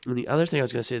 And the other thing I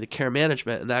was going to say, the care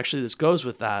management, and actually this goes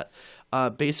with that.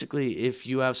 Basically, if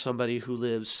you have somebody who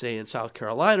lives, say, in South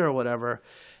Carolina or whatever,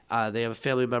 they have a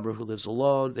family member who lives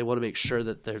alone. They want to make sure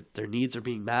that their needs are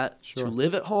being met Sure. to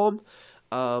live at home.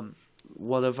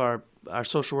 One of our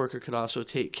social worker can also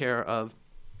take care of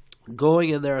going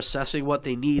in there, assessing what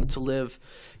they need to live,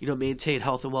 maintain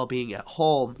health and well-being at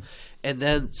home, and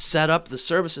then set up the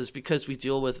services, because we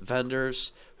deal with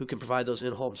vendors who can provide those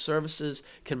in-home services,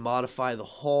 can modify the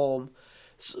home.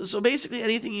 So basically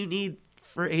anything you need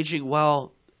for aging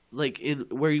well, like in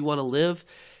where you want to live,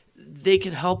 they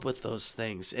can help with those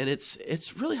things. And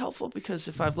it's really helpful, because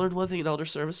if I've learned one thing in elder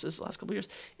services the last couple of years,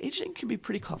 aging can be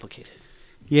pretty complicated.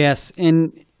 Yes,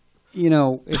 and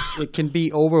it can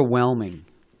be overwhelming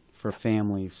for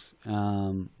families,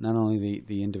 not only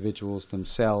the individuals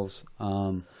themselves,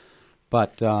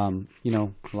 but a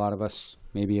lot of us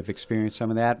maybe have experienced some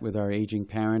of that with our aging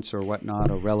parents or whatnot,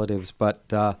 or relatives.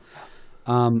 But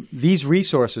these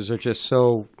resources are just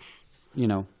so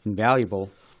invaluable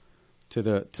to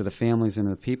the families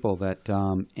and the people that,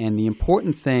 and the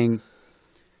important thing,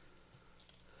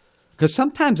 because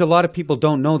sometimes a lot of people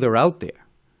don't know they're out there.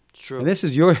 True. And this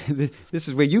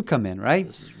is where you come in, right?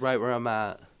 This is right where I'm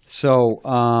at. So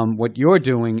what you're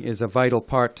doing is a vital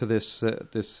part to this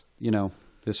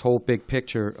whole big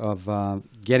picture of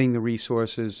getting the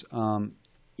resources,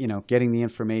 getting the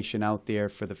information out there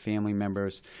for the family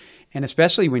members, and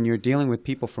especially when you're dealing with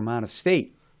people from out of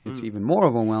state, it's even more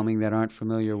overwhelming that aren't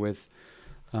familiar with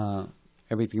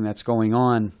everything that's going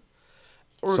on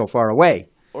so far away.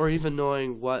 Or even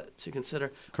knowing what to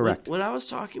consider. Correct. When I was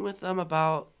talking with them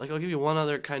about, I'll give you one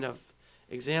other kind of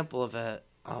example of it.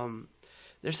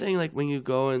 They're saying, when you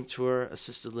go and tour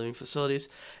assisted living facilities,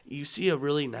 you see a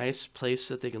really nice place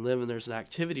that they can live, and there's an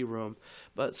activity room.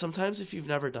 But sometimes if you've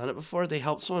never done it before, they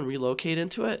help someone relocate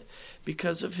into it.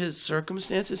 Because of his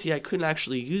circumstances, he couldn't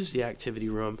actually use the activity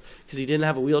room because he didn't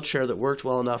have a wheelchair that worked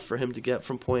well enough for him to get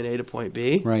from point A to point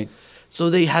B. Right. So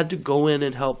they had to go in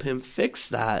and help him fix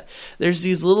that. There's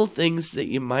these little things that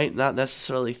you might not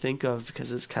necessarily think of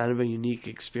because it's kind of a unique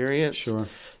experience. Sure.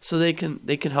 So they can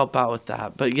help out with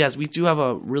that. But yes, we do have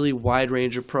a really wide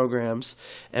range of programs,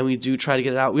 and we do try to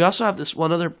get it out. We also have this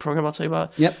one other program I'll tell you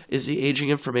about. Yep. Is the Aging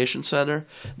Information Center.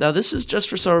 Now this is just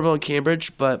for Somerville and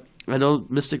Cambridge, but I know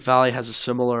Mystic Valley has a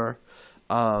similar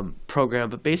program.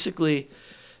 But basically,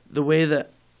 the way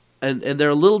that and they're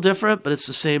a little different, but it's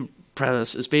the same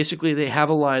premise, is basically they have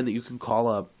a line that you can call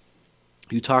up.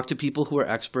 You talk to people who are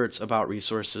experts about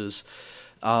resources.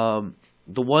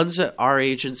 The ones at our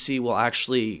agency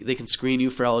they can screen you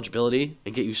for eligibility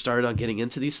and get you started on getting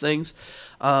into these things.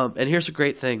 And here's a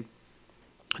great thing.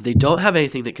 They don't have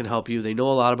anything that can help you. They know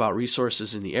a lot about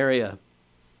resources in the area.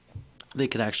 They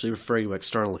can actually refer you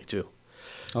externally too.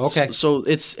 Okay. So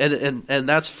it's, and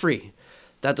that's free.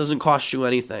 That doesn't cost you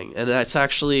anything. And that's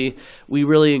actually, we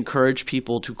really encourage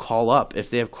people to call up if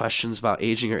they have questions about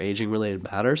aging or aging-related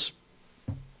matters.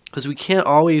 Because we can't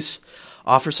always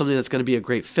offer something that's going to be a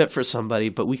great fit for somebody,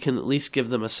 but we can at least give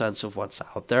them a sense of what's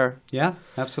out there. Yeah,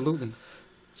 absolutely.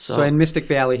 So and Mystic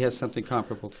Valley has something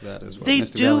comparable to that as well. They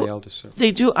Mystic Valley Elder do. Service.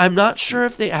 They do. I'm not sure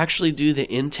if they actually do the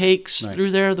intakes Right.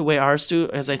 through there the way ours do,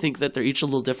 as I think that they're each a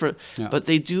little different. Yeah. But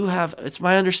they do have. It's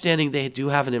my understanding they do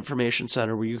have an information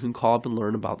center where you can call up and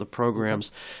learn about the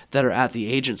programs that are at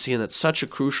the agency, and that's such a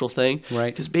crucial thing. Right.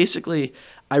 Because basically,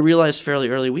 I realized fairly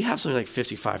early we have something like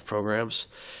 55 programs.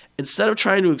 Instead of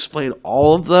trying to explain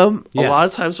all of them, Yes. a lot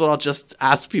of times what I'll just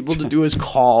ask people to do is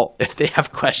call if they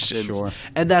have questions. Sure.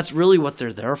 And that's really what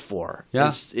they're there for. Yeah.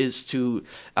 Is to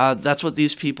that's what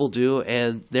these people do,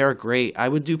 and they're great. I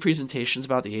would do presentations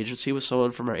about the agency with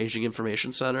someone from our Aging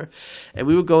Information Center, and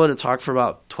we would go in and talk for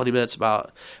about 20 minutes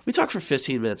we talk for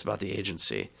 15 minutes about the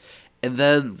agency. And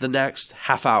then the next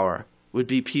half hour would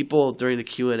be people during the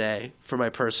Q&A for my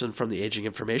person from the Aging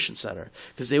Information Center,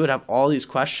 because they would have all these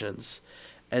questions.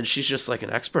 And she's just like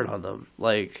an expert on them.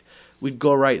 Like, we'd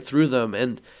go right through them,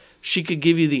 and she could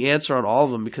give you the answer on all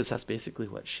of them because that's basically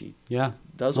what she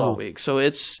does all week. So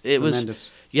it was,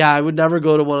 I would never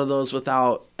go to one of those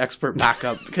without expert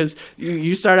backup because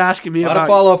you start asking me a lot about of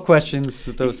follow-up questions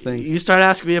with those things. You start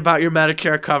asking me about your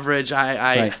Medicare coverage.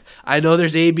 I know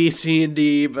there's A, B, C, and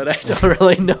D, but I don't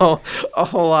really know a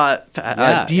whole lot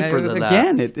deeper than that.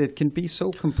 Again, it can be so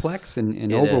complex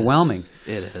and overwhelming.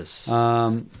 It is.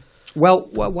 Well,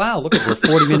 wow, look, we're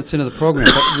 40 minutes into the program.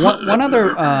 But one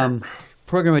other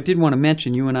program I did want to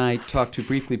mention, you and I talked to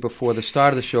briefly before the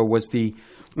start of the show, was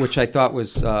which I thought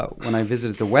was, when I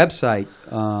visited the website,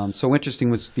 so interesting,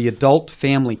 was the adult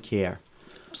family care,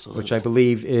 Absolutely. which I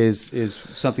believe is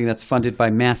something that's funded by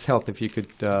Mass Health, if you could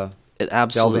it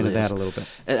absolutely delve into is. that a little bit.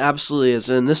 It absolutely is.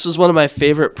 And this is one of my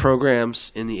favorite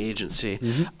programs in the agency.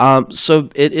 Mm-hmm. So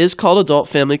it is called Adult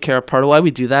Family Care. Part of why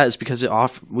we do that is because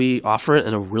we offer it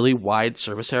in a really wide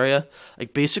service area.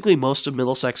 Like basically most of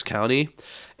Middlesex County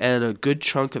and a good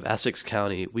chunk of Essex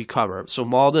County we cover. So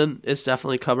Malden is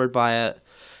definitely covered by it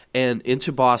and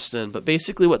into Boston. But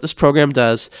basically what this program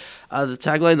does, the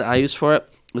tagline that I use for it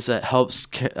is that it helps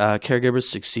caregivers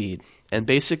succeed. And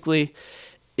basically,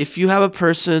 if you have a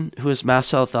person who is Mass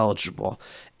Health eligible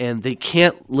and they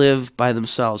can't live by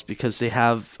themselves because they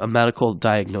have a medical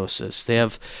diagnosis, they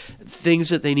have things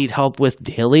that they need help with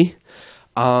daily,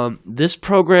 this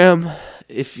program,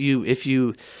 if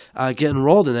you get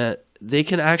enrolled in it, they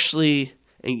can actually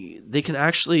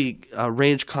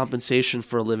arrange compensation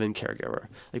for a live-in caregiver.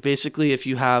 Like basically, if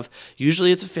you have,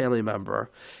 usually it's a family member,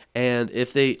 and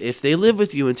if they live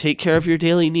with you and take care of your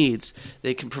daily needs,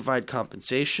 they can provide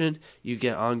compensation. You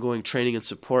get ongoing training and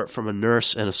support from a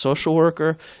nurse and a social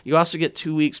worker. You also get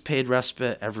 2 weeks paid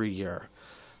respite every year.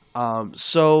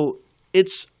 So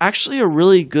it's actually a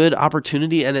really good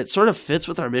opportunity, and it sort of fits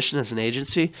with our mission as an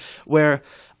agency, where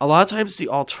a lot of times the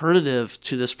alternative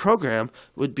to this program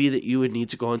would be that you would need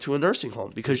to go into a nursing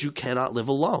home because you cannot live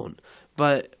alone.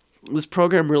 But this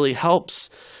program really helps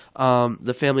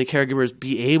the family caregivers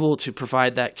be able to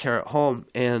provide that care at home.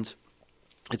 And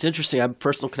it's interesting. I have a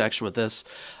personal connection with this.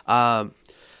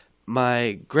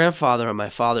 My grandfather on my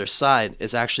father's side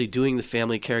is actually doing the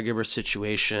family caregiver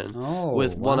situation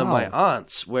with one of my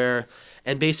aunts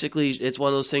and basically it's one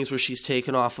of those things where she's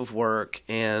taken off of work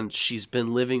and she's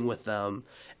been living with them.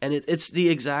 And it's the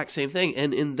exact same thing.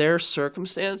 And in their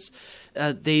circumstance,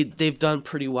 they've done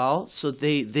pretty well. So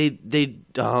they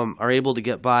are able to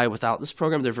get by without this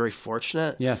program. They're very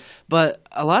fortunate. Yes. But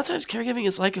a lot of times caregiving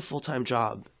is like a full-time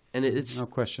job. And it's no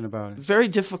question about it. Very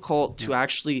difficult to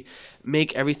actually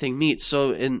make everything meet.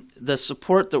 So in the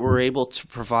support that we're able to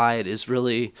provide is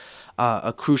really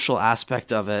a crucial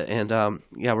aspect of it. And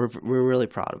we're really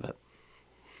proud of it.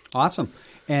 Awesome.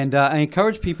 And I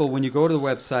encourage people, when you go to the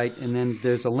website, and then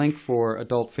there's a link for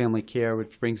Adult Family Care,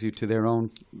 which brings you to their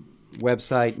own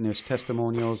website, and there's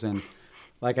testimonials. And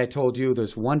like I told you,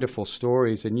 there's wonderful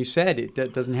stories. And you said it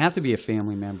doesn't have to be a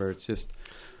family member. It's just,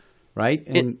 right?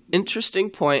 And interesting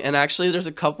point. And actually, there's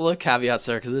a couple of caveats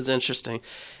there because it's interesting.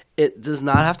 It does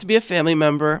not have to be a family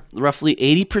member. Roughly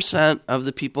 80% of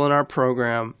the people in our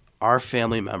program are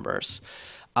family members.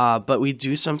 But we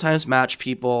do sometimes match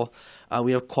people.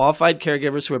 We have qualified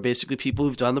caregivers who are basically people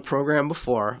who've done the program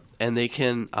before, and they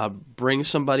can bring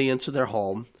somebody into their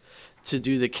home to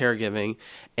do the caregiving.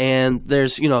 And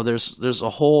there's a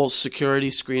whole security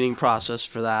screening process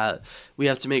for that. We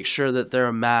have to make sure that they're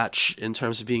a match in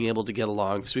terms of being able to get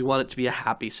along because we want it to be a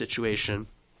happy situation.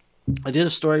 I did a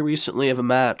story recently of a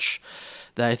match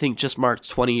that I think just marked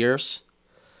 20 years.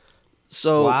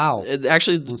 So wow.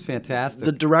 Actually, that's fantastic.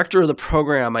 The director of the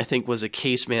program, I think, was a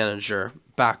case manager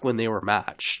back when they were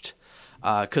matched.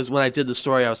 Because when I did the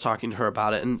story, I was talking to her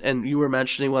about it. And you were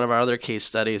mentioning one of our other case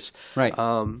studies, right?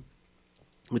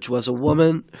 Which was a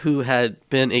woman who had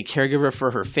been a caregiver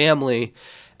for her family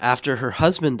after her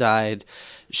husband died,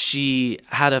 she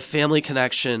had a family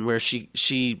connection where she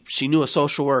knew a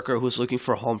social worker who was looking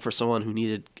for a home for someone who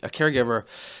needed a caregiver.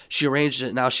 She arranged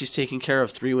it. Now she's taking care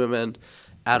of 3 women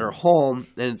at her home,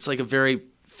 and it's like a very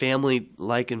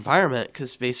family-like environment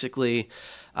because basically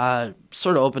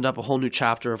sort of opened up a whole new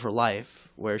chapter of her life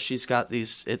where she's got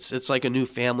these – it's like a new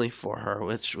family for her,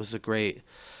 which was a great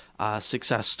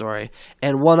success story.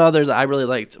 And one other that I really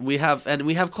liked, we have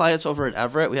clients over in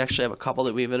Everett. We actually have a couple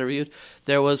that we've interviewed.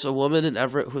 There was a woman in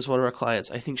Everett who was one of our clients.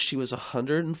 I think she was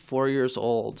 104 years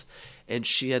old, and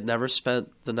she had never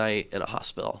spent the night in a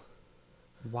hospital.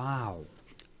 Wow.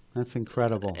 That's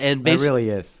incredible. And that really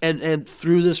is. And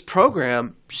through this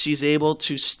program, she's able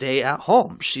to stay at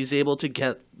home. She's able to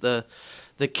get the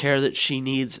care that she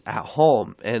needs at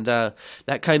home. And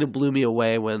that kind of blew me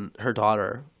away when her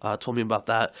daughter told me about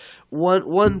that.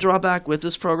 One drawback with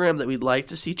this program that we'd like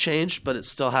to see changed, but it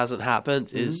still hasn't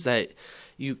happened, is that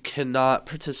you cannot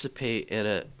participate in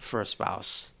it for a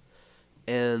spouse.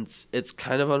 And it's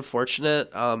kind of unfortunate.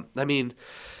 I mean,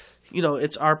 you know,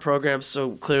 it's our program,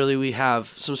 so clearly we have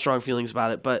some strong feelings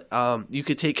about it. But you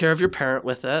could take care of your parent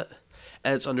with it.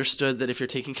 And it's understood that if you're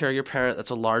taking care of your parent, that's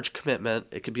a large commitment.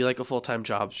 It could be like a full-time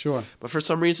job. Sure. But for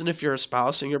some reason, if you're a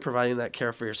spouse and you're providing that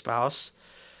care for your spouse,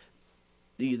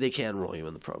 they can't enroll you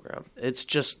in the program. It's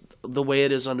just the way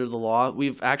it is under the law.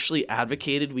 We've actually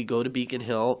advocated. We go to Beacon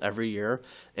Hill every year,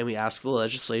 and we ask the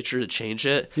legislature to change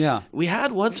it. Yeah. We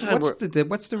had one time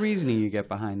What's the reasoning you get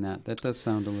behind that? That does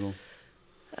sound a little...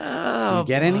 Oh,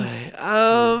 do you get any?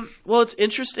 Well, it's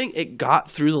interesting. It got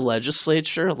through the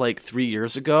legislature like 3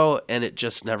 years ago, and it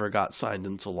just never got signed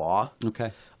into law.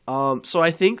 Okay. So I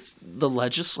think the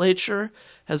legislature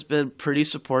has been pretty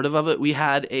supportive of it. We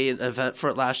had an event for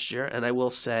it last year, and I will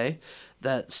say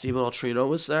that Stephen Altrino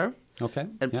was there. Okay.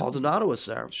 And Paul Donato was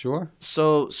there. Sure.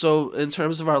 So in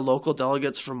terms of our local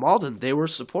delegates from Malden, they were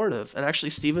supportive. And actually,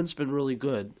 Stephen's been really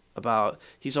good about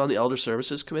 – he's on the Elder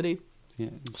Services Committee. Yeah.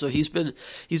 So he's been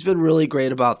really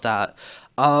great about that.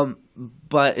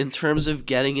 But in terms of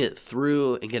getting it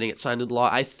through and getting it signed into law,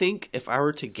 I think if I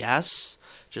were to guess,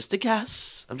 just a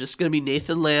guess, I'm just going to be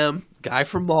Nathan Lamb, guy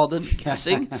from Malden,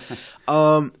 guessing.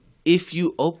 If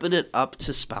you open it up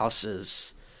to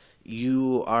spouses,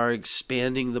 you are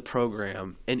expanding the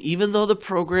program. And even though the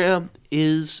program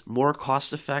is more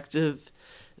cost effective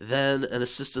than an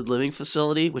assisted living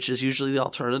facility, which is usually the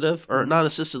alternative, or not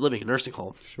assisted living, a nursing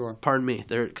home. Sure. Pardon me,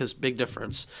 because big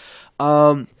difference.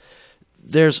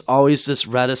 There's always this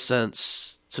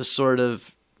reticence to sort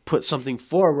of put something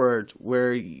forward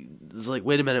where it's like,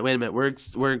 wait a minute,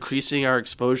 we're increasing our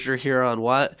exposure here on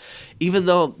what? Even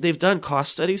though they've done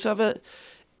cost studies of it,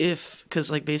 because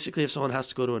like basically if someone has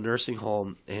to go to a nursing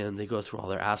home and they go through all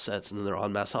their assets and then they're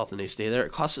on Mass Health and they stay there,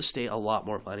 it costs the state a lot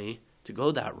more money to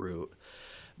go that route.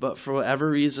 But for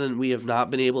whatever reason, we have not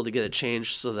been able to get it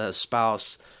changed so that a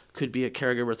spouse could be a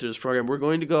caregiver through this program. We're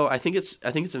going to go. I think it's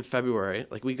in February.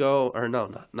 Like we go, or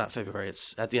no, not February.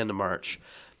 It's at the end of March.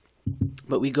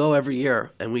 But we go every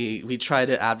year, and we try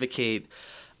to advocate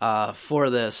for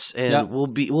this, and Yep.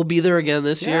 we'll be there again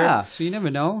this year. Yeah. So you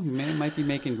never know. You might be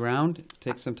making ground.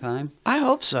 Take some time. I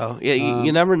hope so. Yeah,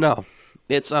 you never know.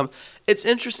 It's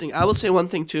interesting. I will say one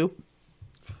thing too.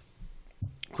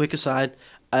 Quick aside.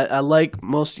 I like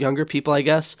most younger people, I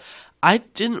guess. I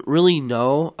didn't really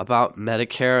know about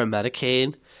Medicare and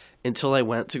Medicaid until I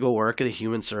went to go work at a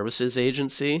human services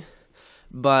agency.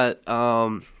 But,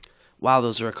 wow,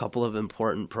 those are a couple of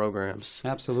important programs.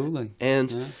 Absolutely.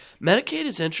 And Medicaid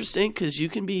is interesting because you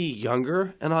can be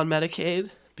younger and on Medicaid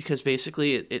because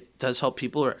basically it does help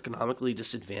people who are economically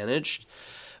disadvantaged.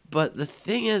 But the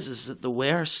thing is that the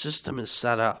way our system is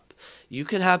set up, you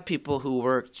can have people who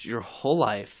worked your whole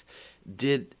life,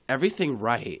 did everything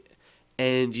right,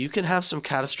 and you can have some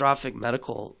catastrophic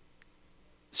medical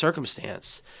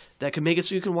circumstance that can make it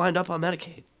so you can wind up on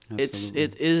Medicaid. Absolutely.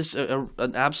 It is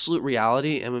an absolute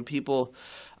reality, and when people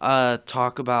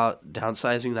talk about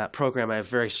downsizing that program, I have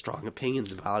very strong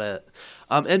opinions about it.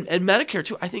 And Medicare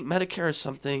too. I think Medicare is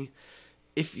something.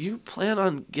 If you plan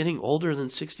on getting older than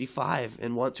 65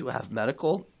 and want to have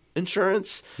medical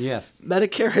insurance, yes,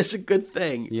 Medicare is a good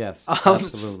thing. Yes,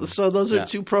 absolutely. So those are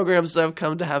two programs that I've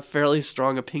come to have fairly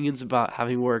strong opinions about,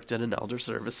 having worked at an elder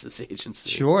services agency.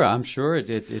 Sure, I'm sure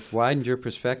it widened your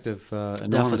perspective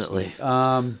enormously. Definitely.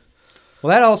 Well,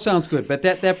 that all sounds good, but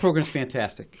that program's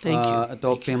fantastic. Thank you.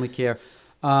 Adult family care.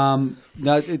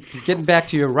 Now, getting back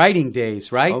to your writing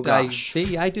days, right? Oh, gosh.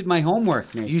 I did my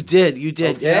homework, Nate. You did.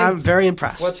 Okay. Yeah, I'm very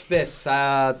impressed. What's this?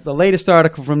 The latest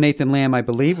article from Nathan Lamb, I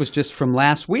believe, was just from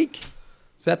last week.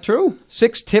 Is that true?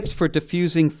 6 tips for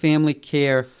diffusing family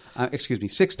care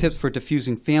 6 tips for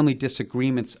diffusing family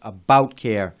disagreements about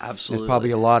care. Absolutely. There's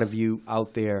probably a lot of you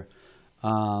out there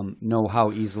know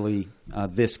how easily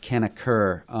this can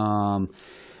occur.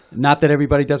 Not that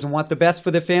everybody doesn't want the best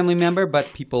for their family member, but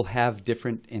people have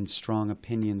different and strong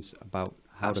opinions about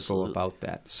how to go about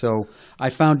that. So I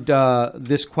found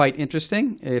this quite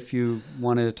interesting. If you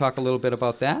wanted to talk a little bit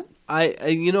about that.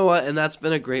 You know what, and that's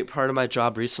been a great part of my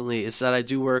job recently, is that I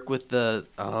do work with the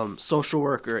social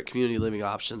worker at Community Living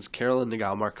Options, Carolyn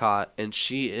Nagel-Marcotte, and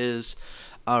she is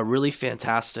really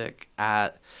fantastic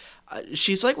at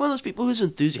she's like one of those people who's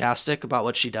enthusiastic about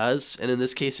what she does, and in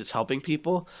this case it's helping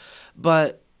people.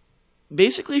 But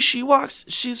basically and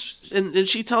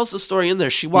she tells the story in there.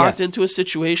 She walked into a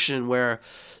situation where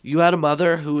you had a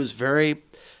mother who was very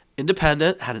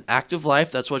independent, had an active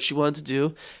life. That's what she wanted to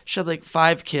do. She had like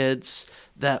 5 kids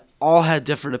that all had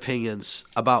different opinions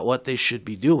about what they should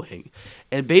be doing.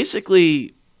 And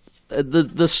basically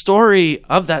the story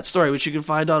of that story, which you can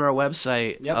find on our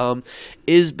website,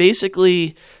 is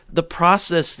basically the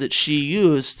process that she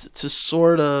used to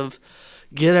sort of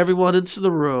get everyone into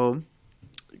the room,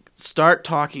 start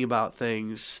talking about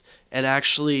things, and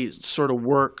actually sort of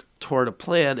work toward a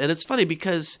plan. And it's funny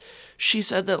because she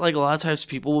said that like a lot of times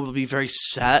people will be very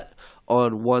set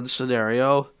on one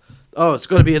scenario. Oh, it's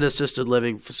going to be an assisted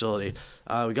living facility.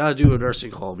 We got to do a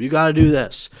nursing home. You got to do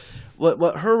this.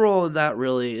 What her role in that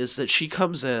really is that she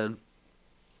comes in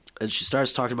and she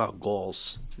starts talking about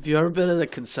goals. If you've ever been in a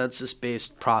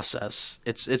consensus-based process,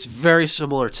 it's very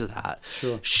similar to that.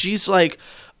 Sure. She's like,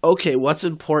 okay, what's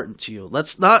important to you?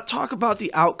 Let's not talk about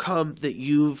the outcome that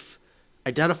you've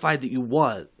identified that you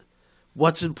want.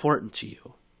 What's important to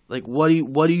you? Like, what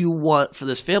do you want for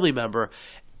this family member?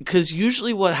 Because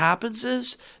usually what happens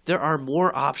is there are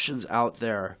more options out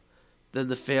there than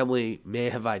the family may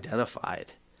have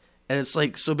identified. And it's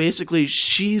like, so basically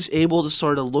she's able to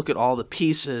sort of look at all the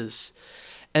pieces,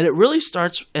 and it really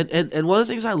starts, and one of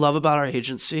the things I love about our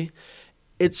agency,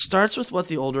 it starts with what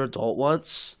the older adult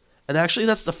wants. And actually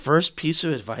that's the first piece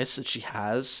of advice that she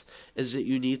has, is that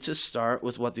you need to start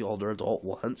with what the older adult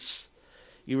wants.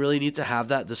 You really need to have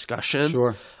that discussion.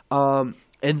 Sure.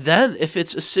 And then if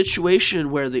it's a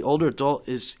situation where the older adult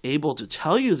is able to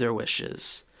tell you their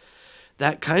wishes,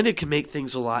 that kind of can make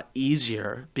things a lot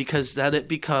easier, because then it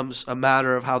becomes a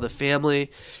matter of how the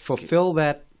family fulfill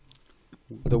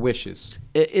the wishes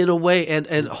in a way,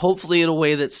 and hopefully in a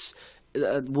way that's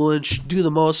will do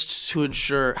the most to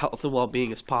ensure health and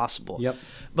well-being as possible. Yep.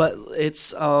 But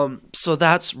it's so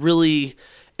that's really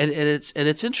and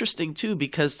it's interesting too,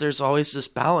 because there's always this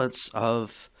balance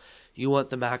of you want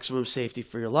the maximum safety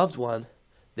for your loved one,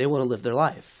 they want to live their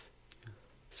life.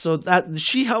 So that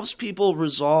she helps people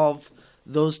resolve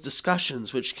those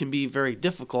discussions, which can be very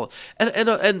difficult,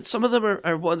 and some of them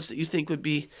are ones that you think would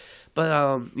be,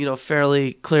 but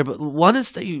fairly clear. But one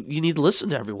is that you need to listen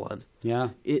to everyone. Yeah,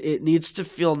 it needs to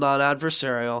feel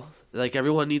non-adversarial. Like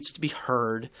everyone needs to be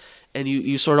heard, and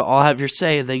you sort of all have your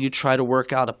say, and then you try to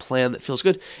work out a plan that feels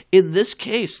good. In this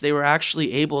case, they were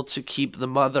actually able to keep the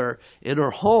mother in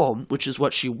her home, which is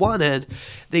what she wanted.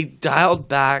 They dialed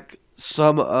back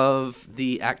some of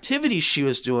the activities she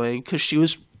was doing because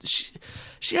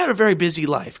she had a very busy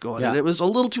life going, and it was a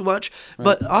little too much. Right.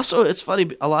 But also, it's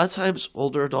funny, a lot of times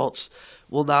older adults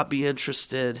will not be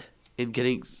interested in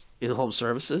getting in-home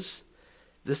services.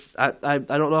 This I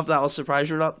don't know if that will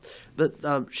surprise you or not, but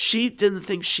she didn't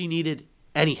think she needed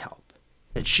any help,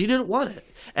 and she didn't want it.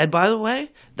 And by the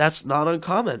way, that's not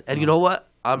uncommon. And you know what?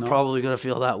 I'm probably going to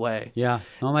feel that way. Yeah.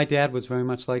 No, my dad was very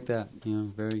much like that.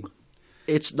 Very.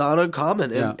 It's not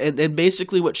uncommon. And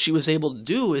basically what she was able to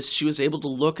do is she was able to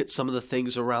look at some of the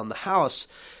things around the house,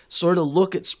 sort of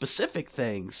look at specific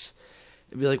things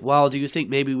and be like, well, do you think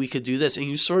maybe we could do this? And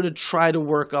you sort of try to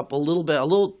work up a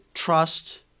little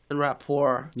trust and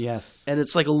rapport. Yes. And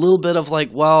it's like a little bit of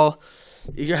like, well,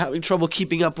 you're having trouble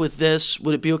keeping up with this.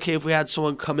 Would it be okay if we had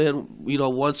someone come in,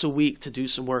 once a week to do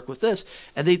some work with this?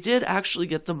 And they did actually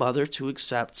get the mother to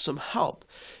accept some help,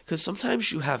 because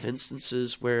sometimes you have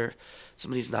instances where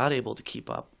somebody's not able to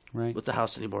keep up with the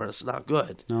house anymore, and it's not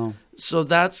good. No. So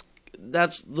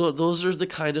those are the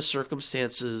kind of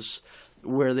circumstances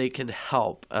where they can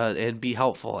help and be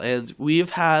helpful. And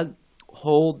I've had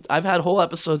whole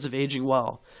episodes of Aging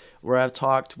Well where I've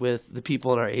talked with the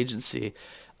people in our agency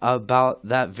about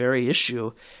that very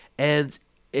issue, and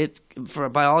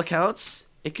by all accounts,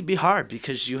 it can be hard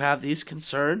because you have these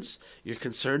concerns. You're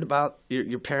concerned about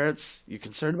your parents. You're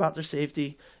concerned about their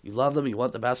safety. You love them. You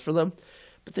want the best for them,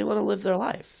 but they want to live their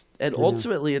life, and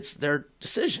ultimately, it's their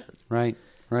decision. Right.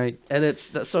 Right. And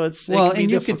it's Well, it can and be you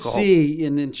difficult. can see,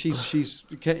 and then she's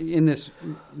in this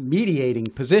mediating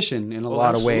position in a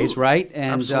lot of ways, absolutely. right?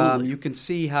 And Absolutely. you can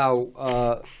see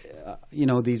how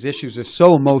these issues are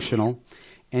so emotional,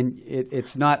 and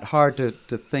it's not hard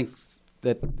to think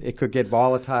that it could get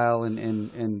volatile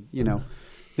and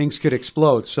things could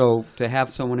explode. So to have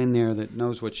someone in there that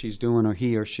knows what she's doing, or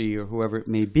he or she or whoever it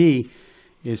may be,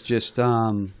 is just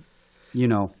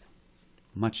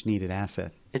much needed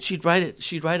asset. And she'd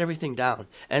write everything down.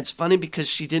 And it's funny because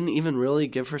she didn't even really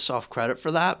give herself credit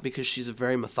for that, because she's a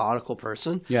very methodical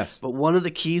person. Yes. But one of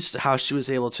the keys to how she was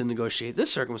able to negotiate this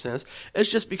circumstance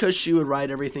is just because she would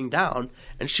write everything down,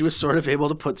 and she was sort of able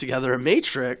to put together a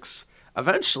matrix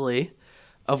eventually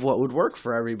of what would work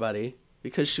for everybody,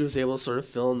 because she was able to sort of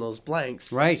fill in those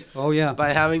blanks. Right. Oh, yeah.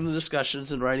 By having the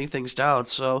discussions and writing things down.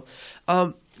 So,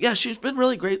 she's been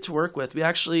really great to work with. We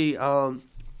actually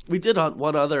we did on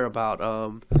one other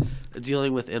about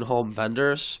dealing with in-home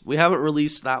vendors. We haven't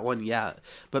released that one yet,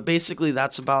 but basically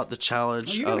that's about the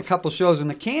challenge. You got a couple shows in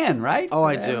the can, right? Oh,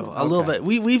 I do. A little bit.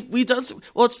 We've done some.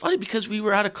 Well, it's funny because we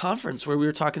were at a conference where we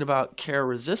were talking about care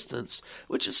resistance,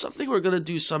 which is something we're going to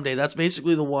do someday. That's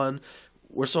basically the one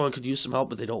where someone could use some help,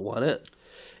 but they don't want it.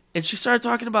 And she started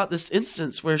talking about this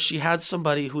instance where she had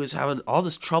somebody who was having all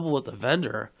this trouble with a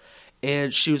vendor,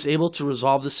 and she was able to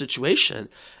resolve the situation.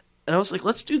 And I was like,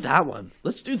 let's do that one.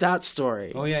 Let's do that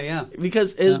story. Oh, yeah.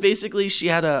 Because it was basically they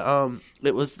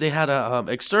had a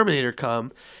exterminator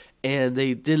come, and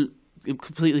they didn't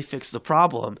completely fix the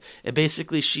problem. And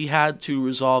basically she had to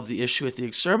resolve the issue with the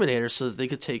exterminator so that they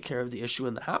could take care of the issue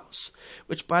in the house.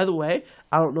 Which, by the way,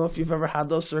 I don't know if you've ever had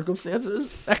those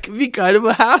circumstances. That can be kind of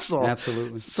a hassle.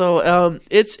 Absolutely. So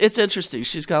it's interesting.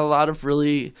 She's got a lot of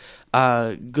really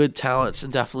good talents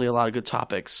and definitely a lot of good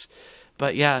topics.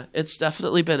 But yeah, it's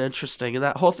definitely been interesting. And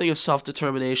that whole thing of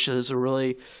self-determination is a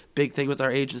really big thing with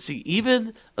our agency.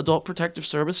 Even Adult Protective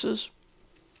Services,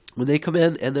 when they come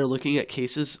in and they're looking at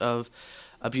cases of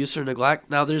abuse or neglect,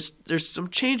 now there's some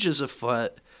changes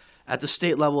afoot at the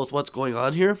state level with what's going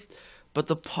on here. But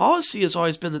the policy has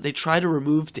always been that they try to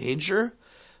remove danger,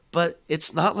 but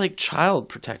it's not like Child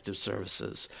Protective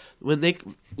Services. When they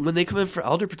come in for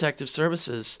Elder Protective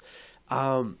Services,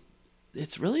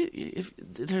 it's really, if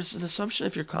there's an assumption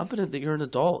if you're competent that you're an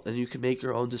adult and you can make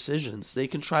your own decisions. They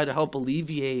can try to help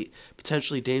alleviate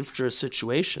potentially dangerous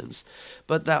situations.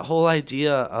 But that whole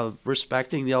idea of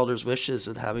respecting the elders' wishes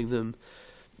and having them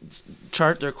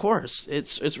chart their course,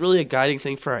 it's really a guiding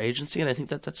thing for our agency, and I think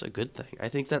that's a good thing. I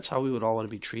think that's how we would all want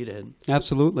to be treated.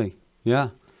 Absolutely. Yeah.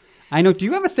 I know. Do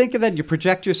you ever think of that? You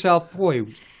project yourself, boy,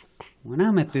 when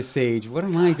I'm at this age, what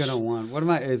am I going to want?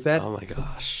 Is that? Oh my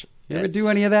gosh. You ever do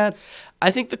any of that?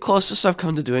 I think the closest I've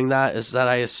come to doing that is that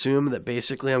I assume that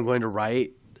basically I'm going to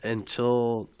write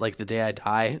until like the day I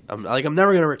die. I'm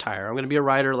never going to retire. I'm going to be a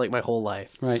writer like my whole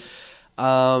life. Right.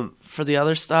 For the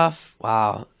other stuff,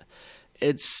 wow,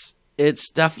 it's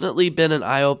definitely been an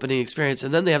eye-opening experience.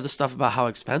 And then they have the stuff about how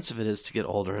expensive it is to get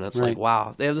older, and it's Right. like,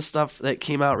 wow. They have the stuff that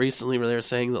came out recently where they were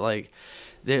saying that like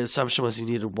the assumption was you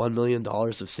needed $1 million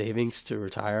of savings to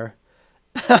retire.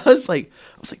 I was like,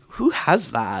 who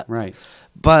has that? Right.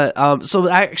 But so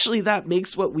actually, that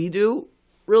makes what we do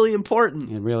really important.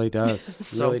 It really does. It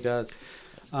So- really does.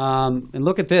 And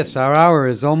look at this. Our hour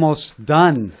is almost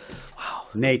done. Wow.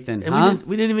 Nathan, And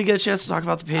we didn't even get a chance to talk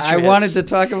about the Patriots. I wanted to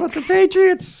talk about the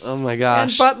Patriots. Oh my gosh.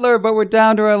 And Butler, but we're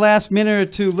down to our last minute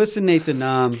or two. Listen,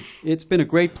 Nathan, it's been a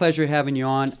great pleasure having you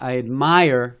on. I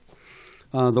admire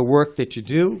the work that you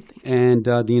do and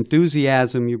the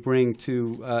enthusiasm you bring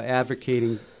to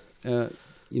advocating,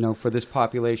 for this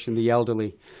population, the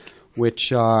elderly,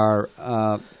 which are,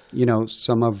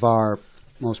 some of our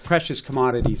most precious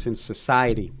commodities in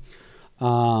society.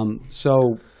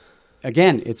 So,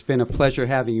 again, it's been a pleasure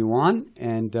having you on,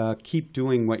 and keep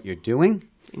doing what you're doing.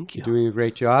 Thank you. You're doing a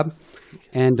great job.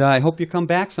 And I hope you come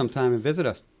back sometime and visit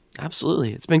us.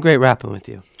 Absolutely. It's been great rapping with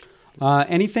you.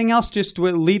 Anything else? Just to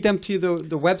lead them to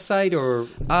the website, or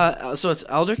So it's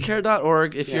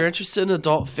eldercare.org. If you're interested in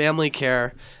adult family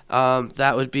care,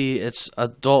 it's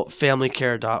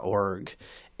adultfamilycare.org.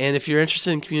 And if you're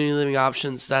interested in community living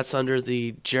options, that's under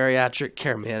the geriatric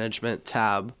care management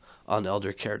tab on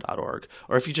eldercare.org.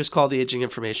 Or if you just call the Aging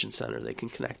Information Center, they can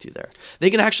connect you there. They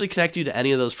can actually connect you to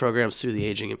any of those programs through the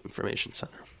Aging Information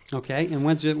Center. okay. And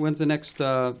when's the next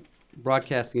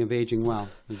broadcasting of Aging Well?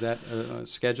 Is that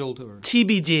scheduled? Or?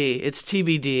 TBD. It's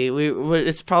TBD.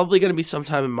 It's probably going to be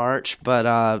sometime in March,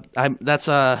 but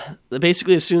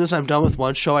basically as soon as I'm done with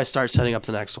one show, I start setting up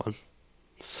the next one.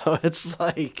 So it's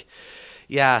like,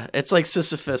 yeah, it's like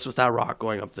Sisyphus with that rock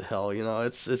going up the hill.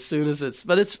 It's as soon as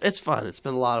but it's fun. It's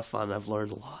been a lot of fun. I've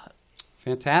learned a lot.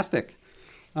 Fantastic.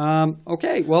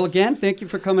 Okay. Well, again, thank you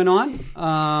for coming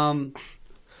on.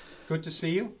 Good to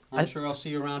see you. I'm sure I'll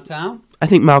see you around town. I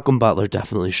think Malcolm Butler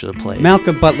definitely should have played.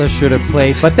 Malcolm Butler should have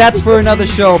played, but that's for another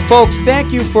show. Folks,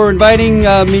 thank you for inviting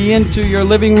me into your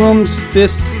living rooms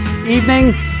this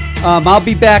evening. I'll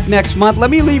be back next month.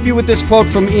 Let me leave you with this quote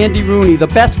from Andy Rooney. The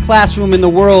best classroom in the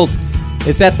world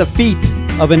is at the feet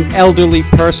of an elderly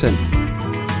person.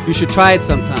 You should try it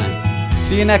sometime.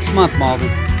 See you next month, Malden.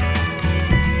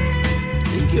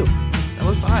 Thank you. That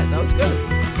was fine. That was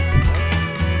good.